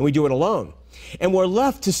activity, and we do it alone. And we're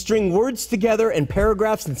left to string words together and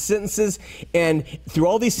paragraphs and sentences and through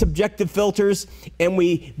all these subjective filters, and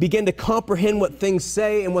we begin to comprehend what things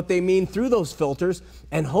say and what they mean through those filters,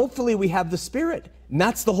 and hopefully we have the Spirit. And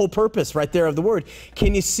that's the whole purpose right there of the word.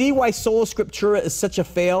 Can you see why Sola Scriptura is such a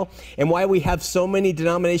fail, and why we have so many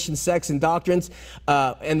denominations, sects, and doctrines,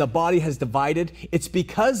 and the body has divided? It's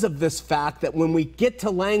because of this fact that when we get to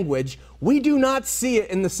language, we do not see it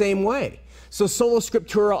in the same way. So Sola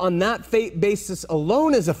Scriptura on that basis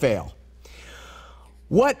alone is a fail.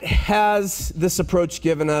 What has this approach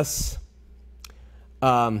given us?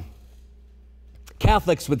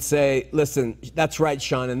 Catholics would say, listen, that's right,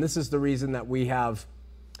 Sean, and this is the reason that we have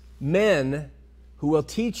men who will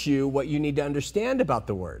teach you what you need to understand about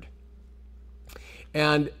the Word.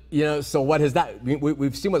 And, so what has that,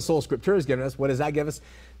 we've seen what Sola Scriptura has given us. What does that give us?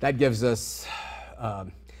 That gives us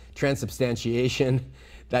transubstantiation.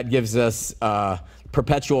 That gives us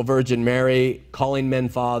perpetual Virgin Mary, calling men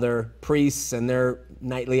Father, priests and their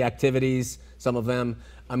nightly activities, some of them.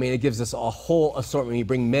 I mean, it gives us a whole assortment. You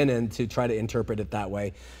bring men in to try to interpret it that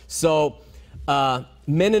way. So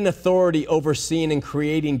men in authority overseeing and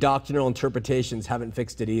creating doctrinal interpretations haven't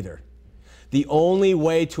fixed it either. The only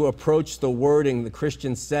way to approach the word in the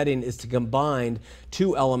Christian setting is to combine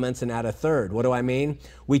two elements and add a third. What do I mean?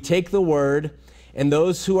 We take the word, and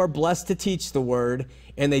those who are blessed to teach the word,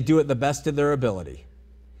 and they do it the best of their ability.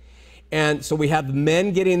 And so we have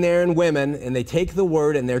men getting there and women, and they take the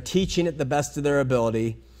word and they're teaching it the best of their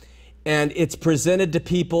ability. And it's presented to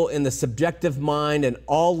people in the subjective mind, and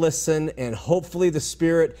all listen, and hopefully the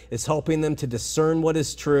Spirit is helping them to discern what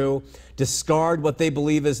is true, discard what they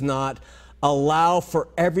believe is not, allow for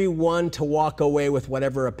everyone to walk away with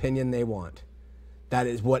whatever opinion they want. That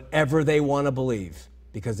is whatever they want to believe,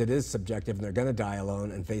 because it is subjective and they're going to die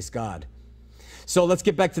alone and face God. So let's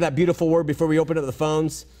get back to that beautiful word before we open up the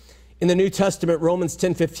phones. In the New Testament, Romans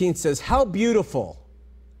 10:15 says, how beautiful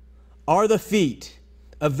are the feet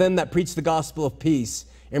of them that preach the gospel of peace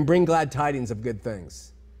and bring glad tidings of good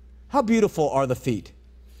things. How beautiful are the feet?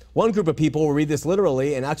 One group of people will read this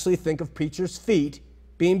literally and actually think of preachers' feet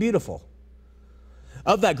being beautiful.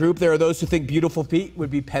 Of that group, there are those who think beautiful feet would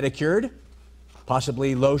be pedicured,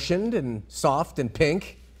 possibly lotioned and soft and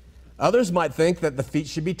pink. Others might think that the feet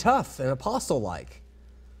should be tough and apostle-like.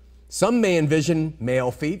 Some may envision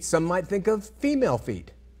male feet, some might think of female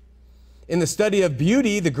feet. In the study of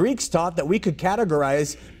beauty, the Greeks taught that we could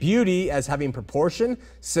categorize beauty as having proportion,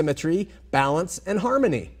 symmetry, balance, and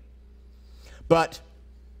harmony. But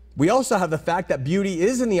we also have the fact that beauty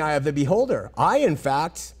is in the eye of the beholder. I, in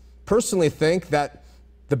fact, personally think that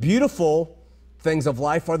the beautiful things of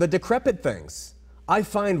life are the decrepit things. I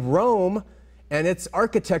find Rome and its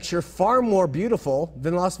architecture far more beautiful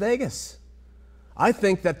than Las Vegas. I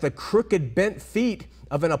think that the crooked, bent feet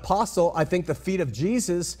of an apostle, I think the feet of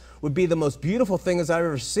Jesus would be the most beautiful thing as I've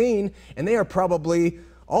ever seen, and they are probably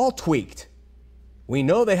all tweaked. We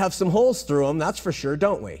know they have some holes through them, that's for sure,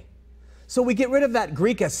 don't we? So we get rid of that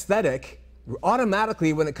Greek aesthetic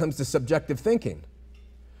automatically when it comes to subjective thinking.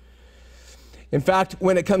 In fact,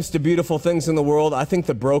 when it comes to beautiful things in the world, I think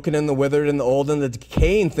the broken and the withered and the old and the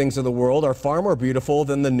decaying things of the world are far more beautiful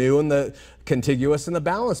than the new and the contiguous and the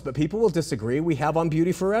balanced. But people will disagree. We have on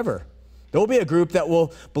beauty forever. There will be a group that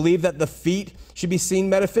will believe that the feet should be seen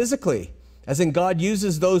metaphysically, as in God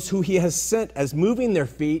uses those who he has sent as moving their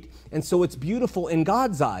feet, and so it's beautiful in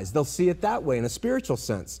God's eyes. They'll see it that way in a spiritual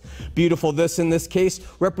sense. Beautiful, this in this case,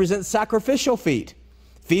 represents sacrificial feet.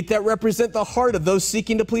 Feet that represent the heart of those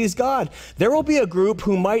seeking to please God. There will be a group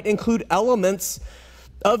who might include elements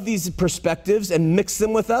of these perspectives and mix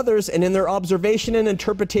them with others, and in their observation and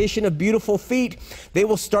interpretation of beautiful feet, they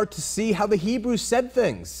will start to see how the Hebrews said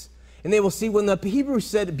things. And they will see when the Hebrews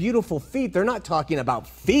said beautiful feet, they're not talking about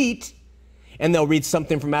feet. And they'll read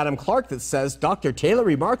something from Adam Clark that says, Dr. Taylor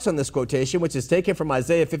remarks on this quotation, which is taken from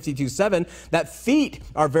Isaiah 52:7, that feet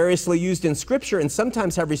are variously used in Scripture and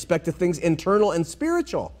sometimes have respect to things internal and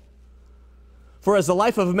spiritual. For as the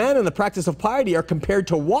life of a man and the practice of piety are compared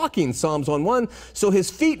to walking, Psalms 1:1, so his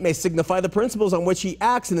feet may signify the principles on which he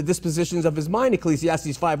acts and the dispositions of his mind.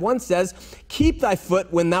 Ecclesiastes 5:1 says, keep thy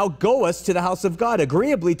foot when thou goest to the house of God.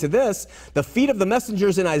 Agreeably to this, the feet of the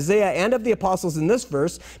messengers in Isaiah and of the apostles in this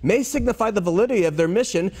verse may signify the validity of their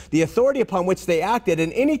mission, the authority upon which they acted,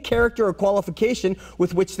 and any character or qualification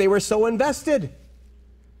with which they were so invested.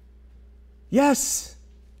 Yes,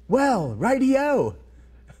 well, righty-o.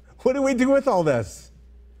 What do we do with all this?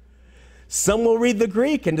 Some will read the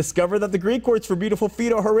Greek and discover that the Greek words for beautiful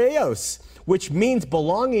feet are horeos, which means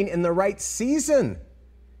belonging in the right season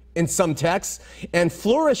in some texts, and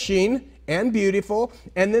flourishing and beautiful,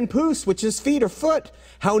 and then pous, which is feet or foot.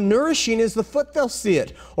 How nourishing is the foot, they'll see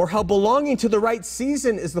it, or how belonging to the right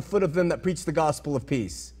season is the foot of them that preach the gospel of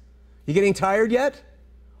peace. You getting tired yet?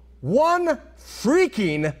 One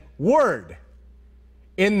freaking word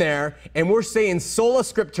in there, and we're saying sola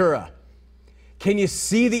scriptura. Can you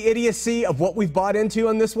see the idiocy of what we've bought into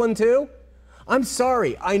on this one too? I'm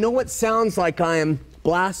sorry, I know it sounds like I am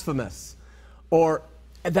blasphemous or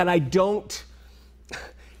that I don't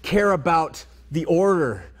care about the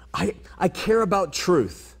order. I care about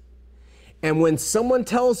truth. And when someone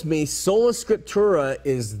tells me sola scriptura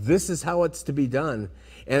is this is how it's to be done,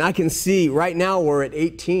 and I can see right now we're at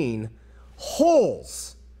 18 holes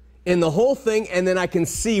in the whole thing, and then I can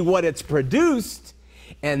see what it's produced,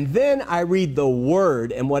 and then I read the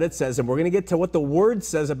Word and what it says, and we're going to get to what the Word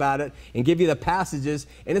says about it and give you the passages,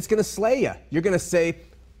 and it's going to slay you. You're going to say,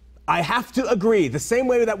 I have to agree, the same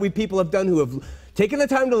way that we people have done who have taken the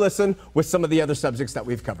time to listen with some of the other subjects that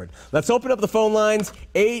we've covered. Let's open up the phone lines,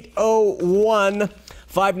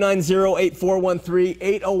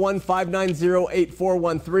 801-590-8413,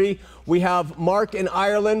 801-590-8413. We have Mark in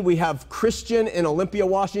Ireland. We have Christian in Olympia,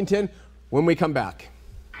 Washington. When we come back.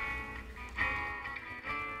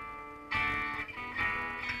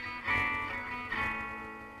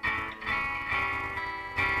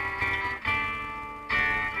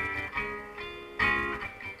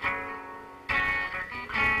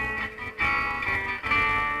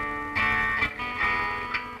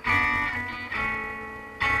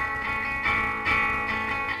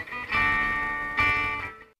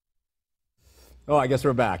 Oh, I guess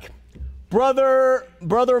we're back. Brother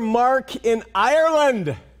Mark in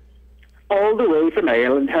Ireland. All the way from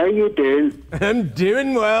Ireland. How are you doing? I'm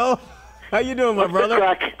doing well. How you doing, my brother? The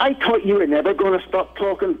crack? I thought you were never going to stop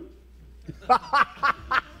talking.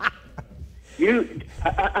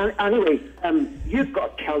 Anyway, you've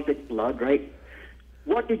got Celtic blood, right?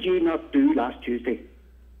 What did you not do last Tuesday?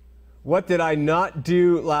 What did I not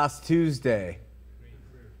do last Tuesday?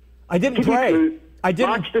 I didn't pray.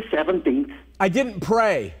 March the 17th. I didn't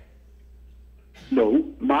pray. No,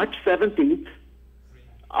 March 17th.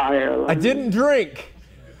 Ireland. I didn't drink.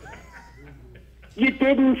 You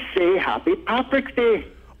didn't say Happy Patrick's Day.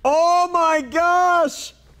 Oh my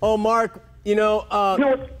gosh! Oh, Mark, You know,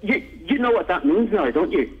 you know what that means now,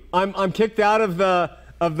 don't you? I'm kicked out of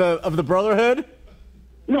the brotherhood.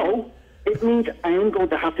 No, it means I am going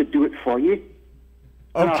to have to do it for you.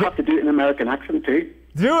 And I'll have to do it in an American accent too.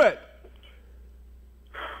 Do it.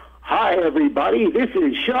 Hi, everybody. This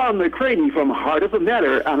is Sean McCraney from Heart of the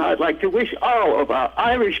Matter, and I'd like to wish all of our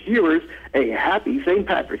Irish viewers a happy St.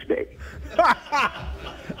 Patrick's Day.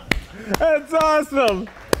 That's awesome.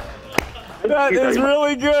 That is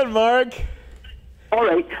really good, Mark. All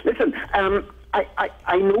right. Listen,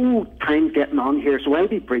 I know time's getting on here, so I'll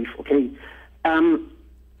be brief, okay?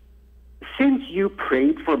 Since you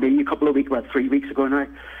prayed for me a couple of weeks, 3 weeks ago now,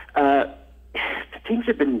 things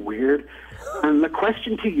have been weird. And the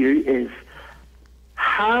question to you is,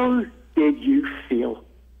 how did you feel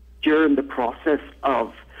during the process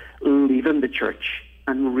of leaving the church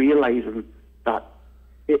and realizing that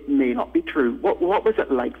it may not be true? What was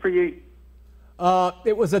it like for you?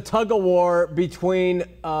 It was a tug of war between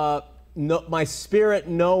my spirit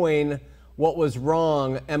knowing what was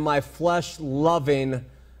wrong and my flesh loving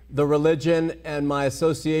the religion and my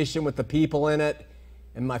association with the people in it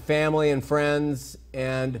and my family and friends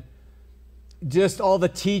and just all the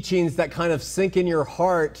teachings that kind of sink in your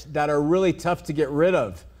heart that are really tough to get rid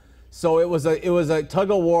of. So it was a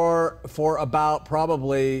tug of war for about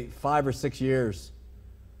probably 5 or 6 years.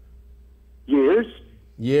 Years?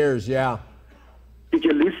 Years, yeah. Did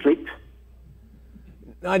you lose sleep?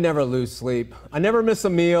 I never lose sleep. I never miss a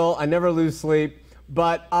meal. I never lose sleep.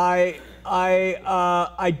 But I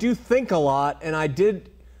do think a lot, and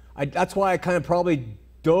that's why I kind of probably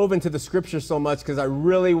dove into the scripture so much, because I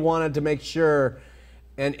really wanted to make sure,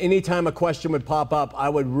 and anytime a question would pop up, I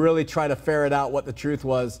would really try to ferret out what the truth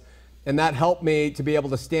was. And that helped me to be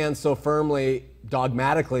able to stand so firmly,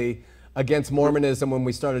 dogmatically, against Mormonism when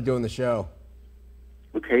we started doing the show.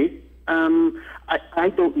 Okay. I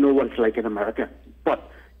don't know what it's like in America,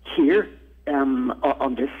 but here,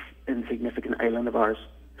 on this insignificant island of ours,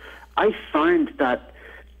 I found that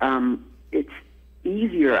it's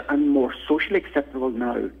easier and more socially acceptable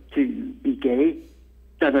now to be gay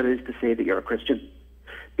than it is to say that you're a Christian,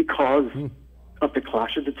 because of the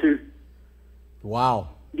clash of the two. Wow.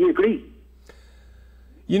 Do you agree?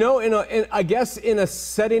 You know, I guess in a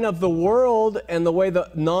setting of the world and the way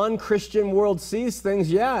the non-Christian world sees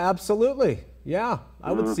things, yeah, absolutely. Yeah,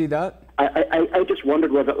 I would see that. I just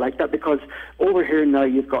wondered, was it like that? Because over here now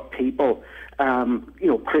you've got people,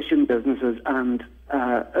 Christian businesses, and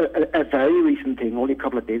a very recent thing, only a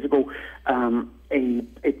couple of days ago,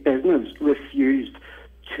 a business refused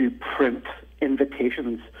to print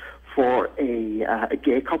invitations for a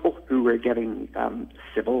gay couple who were getting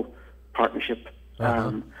civil partnership.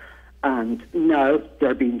 And now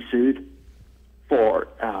they're being sued for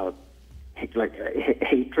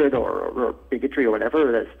hatred or bigotry or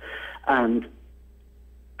whatever it is. And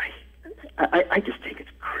I just think it's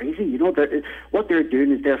crazy. You know, what they're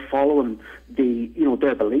doing is they're following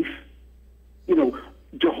their belief. You know,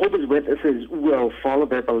 Jehovah's Witnesses will follow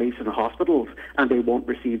their beliefs in hospitals and they won't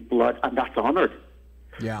receive blood, and that's honored.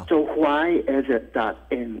 Yeah. So why is it that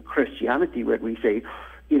in Christianity, when we say,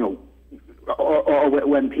 or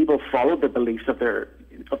when people follow the beliefs of their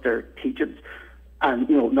teachings, and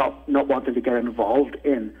not wanting to get involved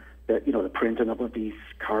in the printing of these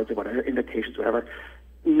cards or whatever, invitations, whatever,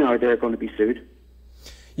 now they're going to be sued.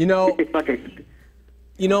 It's like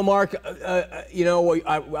Mark,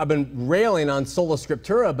 I've been railing on Sola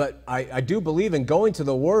Scriptura, but I do believe in going to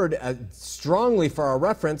the Word strongly for our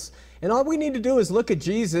reference. And all we need to do is look at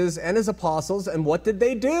Jesus and his apostles, and what did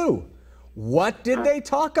they do? What did they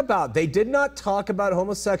talk about? They did not talk about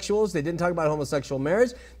homosexuals. They didn't talk about homosexual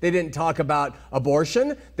marriage. They didn't talk about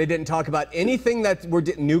abortion. They didn't talk about anything that were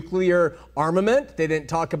nuclear armament. They didn't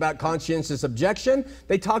talk about conscientious objection.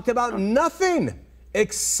 They talked about nothing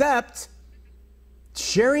except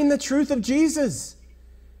sharing the truth of Jesus.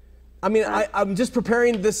 I mean, I'm just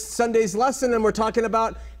preparing this Sunday's lesson, and we're talking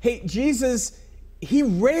about, hey, Jesus, he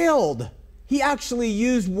railed. He actually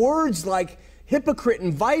used words like hypocrite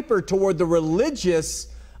and viper toward the religious,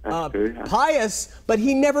 pious, but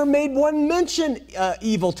he never made one mention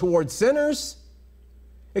evil towards sinners,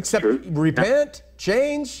 except repent,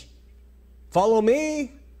 change, follow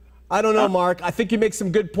me. I don't know, Mark. I think you make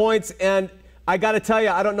some good points, and I got to tell you,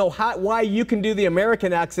 I don't know why you can do the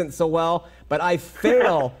American accent so well, but I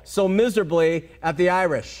fail so miserably at the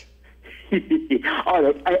Irish. All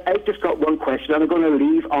right, I just got one question, and I'm going to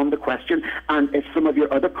leave on the question, and if some of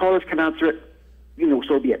your other callers can answer it,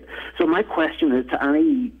 so be it. So my question is to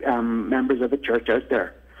any members of the church out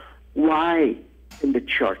there: why in the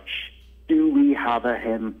church do we have a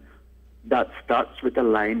hymn that starts with the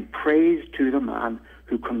line, "Praise to the man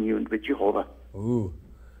who communed with Jehovah." Ooh,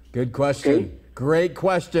 good question. Okay. Great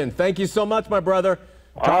question. Thank you so much, my brother.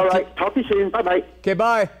 All right. Talk to you soon. Bye-bye. Okay,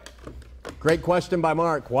 bye. Great question by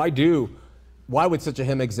Mark. Why would such a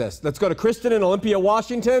hymn exist? Let's go to Christian in Olympia,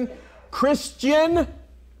 Washington. Christian?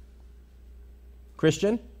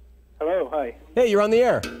 Hello, hi. Hey, you're on the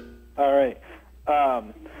air. All right.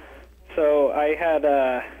 So I had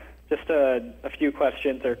just a few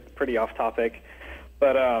questions. They're pretty off topic.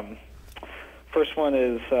 But first one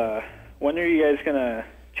is, when are you guys going to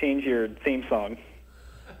change your theme song?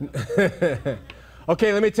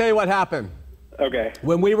 Okay, let me tell you what happened. Okay.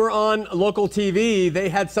 When we were on local TV, they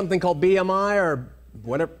had something called BMI or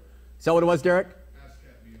whatever. Is that what it was, Derek?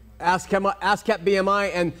 ASCAP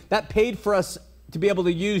BMI, and that paid for us to be able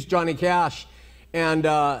to use Johnny Cash. And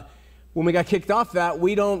when we got kicked off that,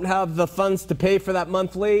 we don't have the funds to pay for that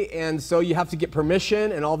monthly, and so you have to get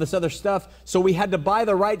permission and all this other stuff. So we had to buy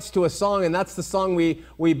the rights to a song, and that's the song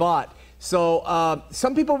we bought. So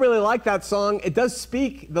some people really like that song. It does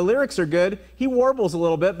speak. The lyrics are good. He warbles a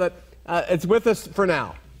little bit, but it's with us for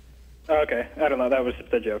now. Okay. I don't know. That was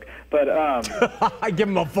just a joke. But I give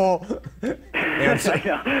him a full answer.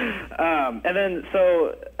 And then,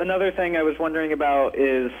 so another thing I was wondering about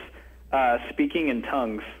is speaking in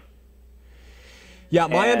tongues. Yeah,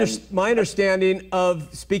 my understanding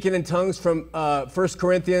of speaking in tongues from 1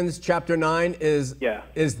 Corinthians chapter 9 is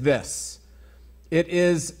this.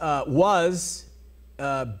 It was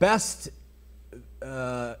best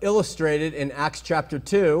illustrated in Acts chapter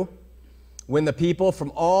 2, when the people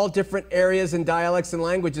from all different areas and dialects and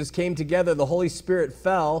languages came together. The Holy Spirit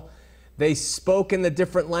fell. They spoke in the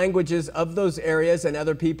different languages of those areas, and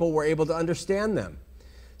other people were able to understand them.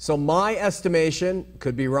 So my estimation,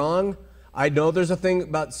 could be wrong. I know there's a thing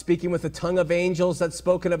about speaking with the tongue of angels that's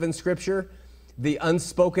spoken of in Scripture, the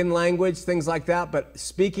unspoken language, things like that. But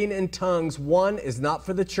speaking in tongues, one, is not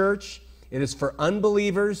for the church. It is for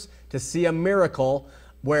unbelievers to see a miracle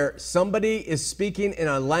where somebody is speaking in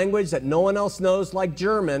a language that no one else knows, like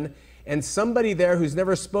German, and somebody there who's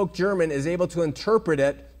never spoke German is able to interpret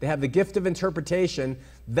it. They have the gift of interpretation.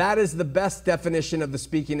 That is the best definition of the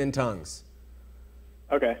speaking in tongues.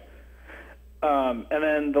 Okay. And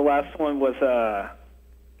then the last one was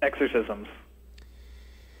exorcisms.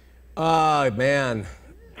 Oh, man.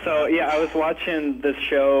 So, yeah, I was watching this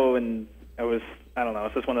show, and I don't know,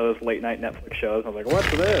 it's just one of those late night Netflix shows. I was like,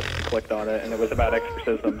 what's this? I clicked on it, and it was about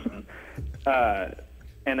exorcisms.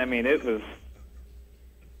 And I mean, it's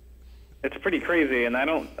pretty crazy, and I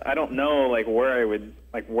don't know like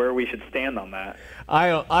where we should stand on that.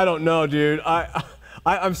 I don't know, dude.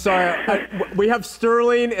 I'm sorry. We have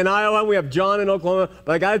Sterling in Iowa, we have John in Oklahoma,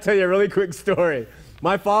 but I got to tell you a really quick story.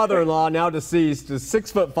 My father-in-law, now deceased, is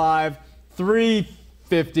 6'5",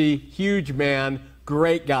 350, huge man,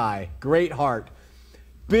 great guy, great heart.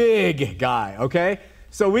 Big guy, okay?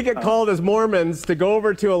 So we get called as Mormons to go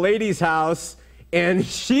over to a lady's house, and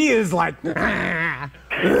she is like,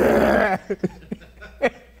 and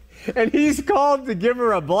he's called to give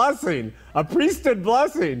her a blessing, a priesthood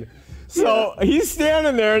blessing. So he's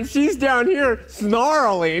standing there, and she's down here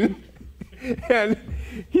snarling, and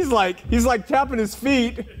he's like tapping his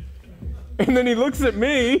feet, and then he looks at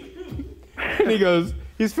me, and he goes,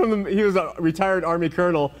 he was a retired Army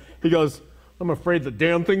colonel. He goes, I'm afraid the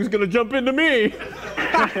damn thing's gonna jump into me.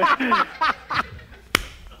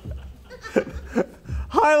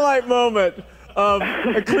 Highlight moment of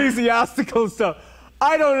ecclesiastical stuff.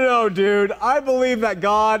 I don't know, dude. I believe that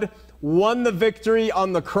God won the victory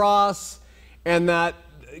on the cross, and that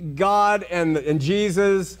God and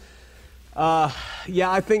Jesus,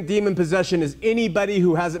 I think demon possession is anybody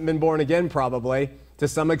who hasn't been born again, probably, to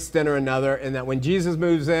some extent or another, and that when Jesus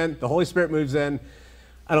moves in, the Holy Spirit moves in,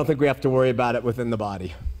 I don't think we have to worry about it within the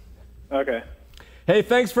body. Okay. Hey,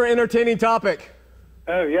 thanks for an entertaining topic.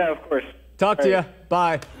 Oh, yeah, of course. Talk to you.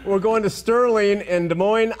 Bye. We're going to Sterling in Des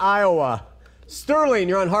Moines, Iowa. Sterling,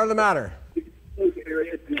 you're on Heart of the Matter.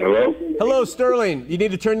 Hello? Hello, Sterling. You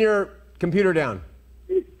need to turn your computer down.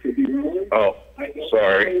 Oh,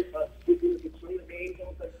 sorry.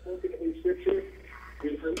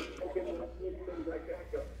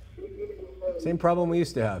 Same problem we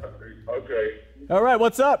used to have. Okay. All right,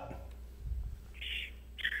 what's up?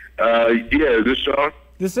 Is this Sean?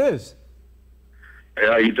 This is. Hey,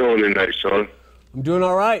 how you doing tonight, Sean? I'm doing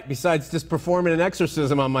all right, besides just performing an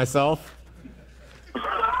exorcism on myself.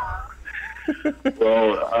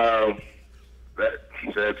 Well,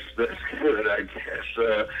 that's good, I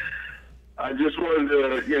guess. I just wanted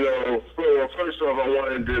to, first off, I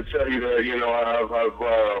wanted to tell you that, I've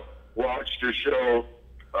watched your show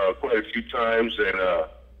quite a few times, and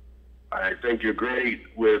I think you're great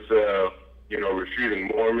with, refuting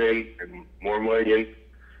Mormon and Mormonian.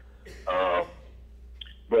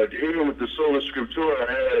 But even with the Sola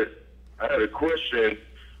Scriptura, I had a question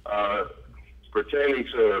pertaining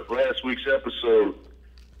to last week's episode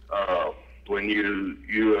when you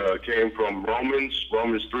came from Romans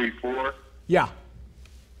 3:4. Yeah.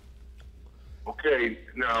 Okay,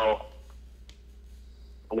 now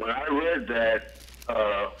when I read that,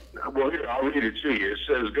 here, I'll read it to you. It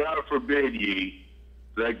says, "God forbid ye,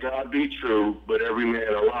 let God be true, but every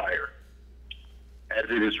man a liar. As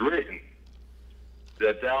it is written,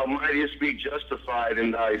 that thou mightest be justified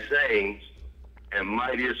in thy sayings, and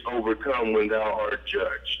mightest overcome when thou art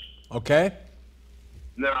judged." Okay.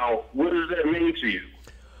 Now, what does that mean to you?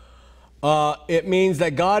 It means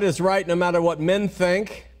that God is right no matter what men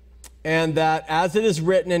think, and that as it is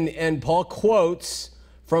written, and Paul quotes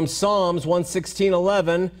from Psalms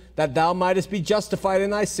 116:11, that thou mightest be justified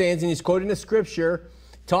in thy sayings, and he's quoting the scripture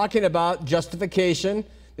talking about justification,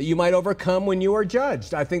 that you might overcome when you are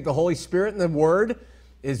judged. I think the Holy Spirit and the Word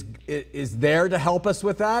is there to help us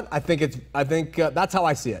with that. I think that's how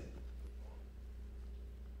I see it.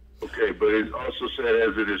 Okay, but it also said,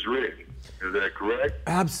 "As it is written." Is that correct?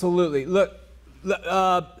 Absolutely. Look,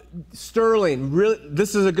 Sterling, really,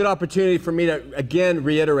 this is a good opportunity for me to again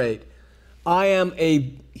reiterate. I am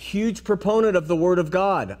a huge proponent of the Word of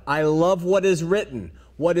God. I love what is written.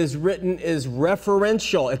 What is written is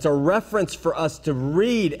referential. It's a reference for us to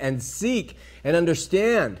read and seek and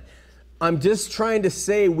understand. I'm just trying to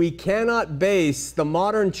say we cannot base the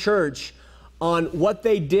modern church on what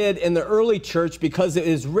they did in the early church because it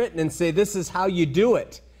is written and say this is how you do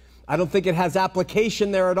it. I don't think it has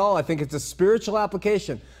application there at all. I think it's a spiritual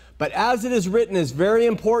application. But as it is written is very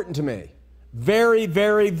important to me. Very,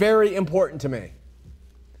 very, very important to me.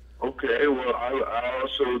 Okay, well, I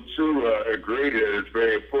also, too, agree that it's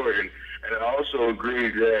very important. And I also agree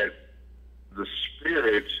that the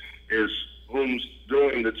Spirit is who's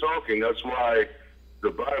doing the talking. That's why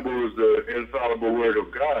the Bible is the infallible Word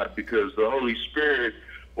of God, because the Holy Spirit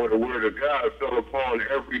or the Word of God fell upon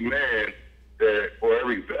every man or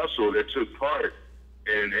every vessel that took part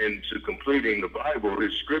into completing the Bible,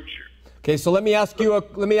 His Scripture. Okay, so let me ask you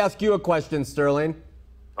a question, Sterling.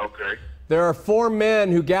 Okay. There are 4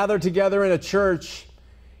 men who gather together in a church,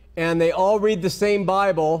 and they all read the same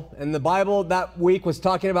Bible. And the Bible that week was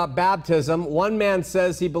talking about baptism. One man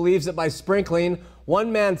says he believes it by sprinkling.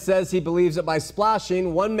 One man says he believes it by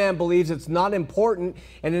splashing. One man believes it's not important,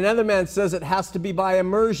 and another man says it has to be by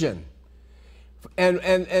immersion. And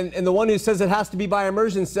the one who says it has to be by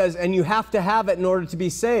immersion says, and you have to have it in order to be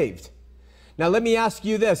saved. Now, let me ask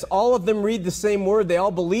you this. All of them read the same word. They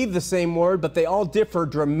all believe the same word, but they all differ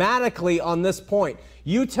dramatically on this point.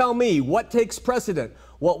 You tell me what takes precedent,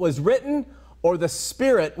 what was written or the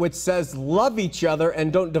Spirit which says love each other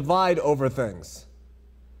and don't divide over things?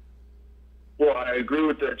 Well, I agree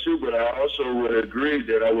with that too, but I also would agree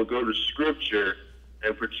that I would go to Scripture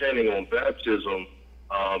and pertaining on baptism,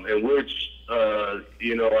 in which, I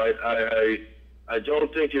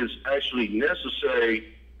don't think it's actually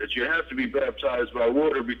necessary that you have to be baptized by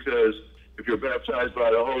water, because if you're baptized by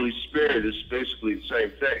the Holy Spirit, it's basically the same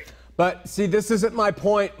thing. But see, this isn't my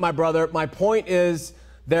point, my brother. My point is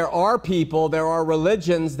there are people, there are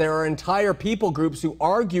religions, there are entire people groups who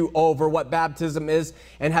argue over what baptism is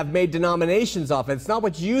and have made denominations of it. It's not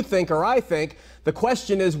what you think or I think. The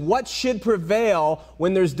question is, what should prevail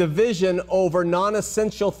when there's division over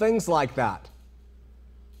non-essential things like that?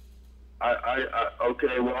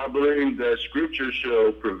 Okay, well, I believe that Scripture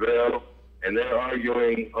shall prevail, and they're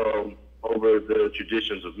arguing over the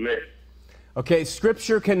traditions of men. Okay,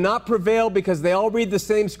 Scripture cannot prevail because they all read the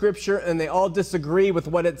same Scripture and they all disagree with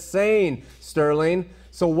what it's saying, Sterling.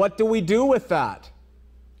 So what do we do with that?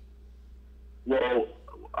 Well,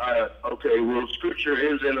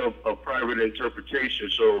 Scripture is in a private interpretation,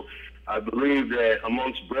 so I believe that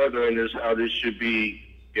amongst brethren is how this should be,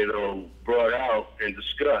 brought out and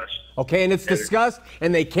discussed. Okay, and it's discussed,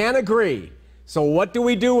 and they can't agree. So what do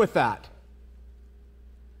we do with that?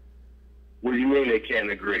 What do you mean they can't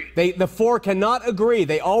agree? The 4 cannot agree.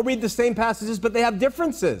 They all read the same passages, but they have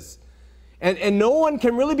differences. And no one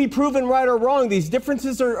can really be proven right or wrong. These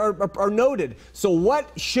differences are noted. So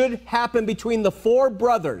what should happen between the 4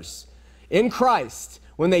 brothers in Christ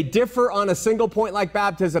when they differ on a single point like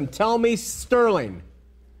baptism? Tell me, Sterling.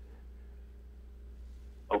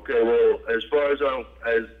 Okay, well, as far as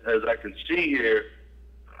I can see here,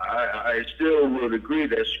 I still would agree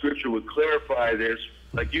that Scripture would clarify this.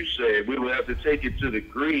 Like you said, we would have to take it to the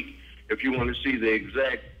Greek if you want to see the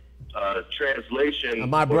exact translation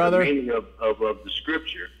my brother, or the meaning of the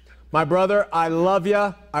Scripture. My brother, I love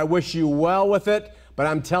you. I wish you well with it. But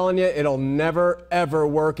I'm telling you, it'll never, ever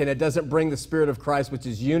work. And it doesn't bring the Spirit of Christ, which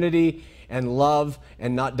is unity and love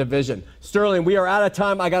and not division. Sterling, we are out of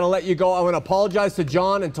time. I got to let you go. I want to apologize to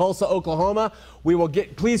John in Tulsa, Oklahoma.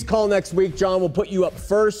 Please call next week. John, we'll put you up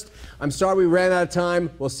first. I'm sorry we ran out of time.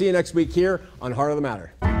 We'll see you next week here on Heart of the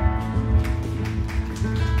Matter.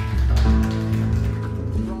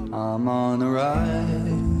 I'm on a ride,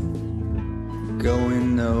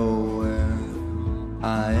 going nowhere.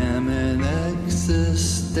 I am an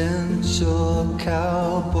existential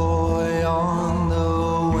cowboy on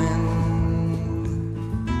the wind.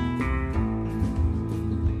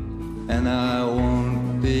 And I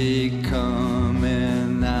won't be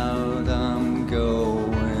coming out, I'm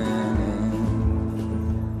going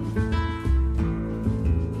in.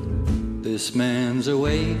 This man's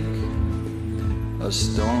awake, a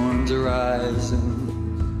storm's arising.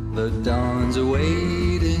 The dawn's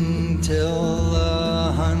awaiting till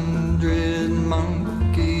 100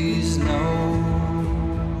 monkeys know.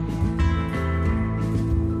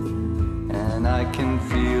 And I can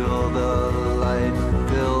feel the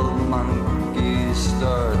light-filled monkeys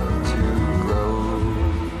start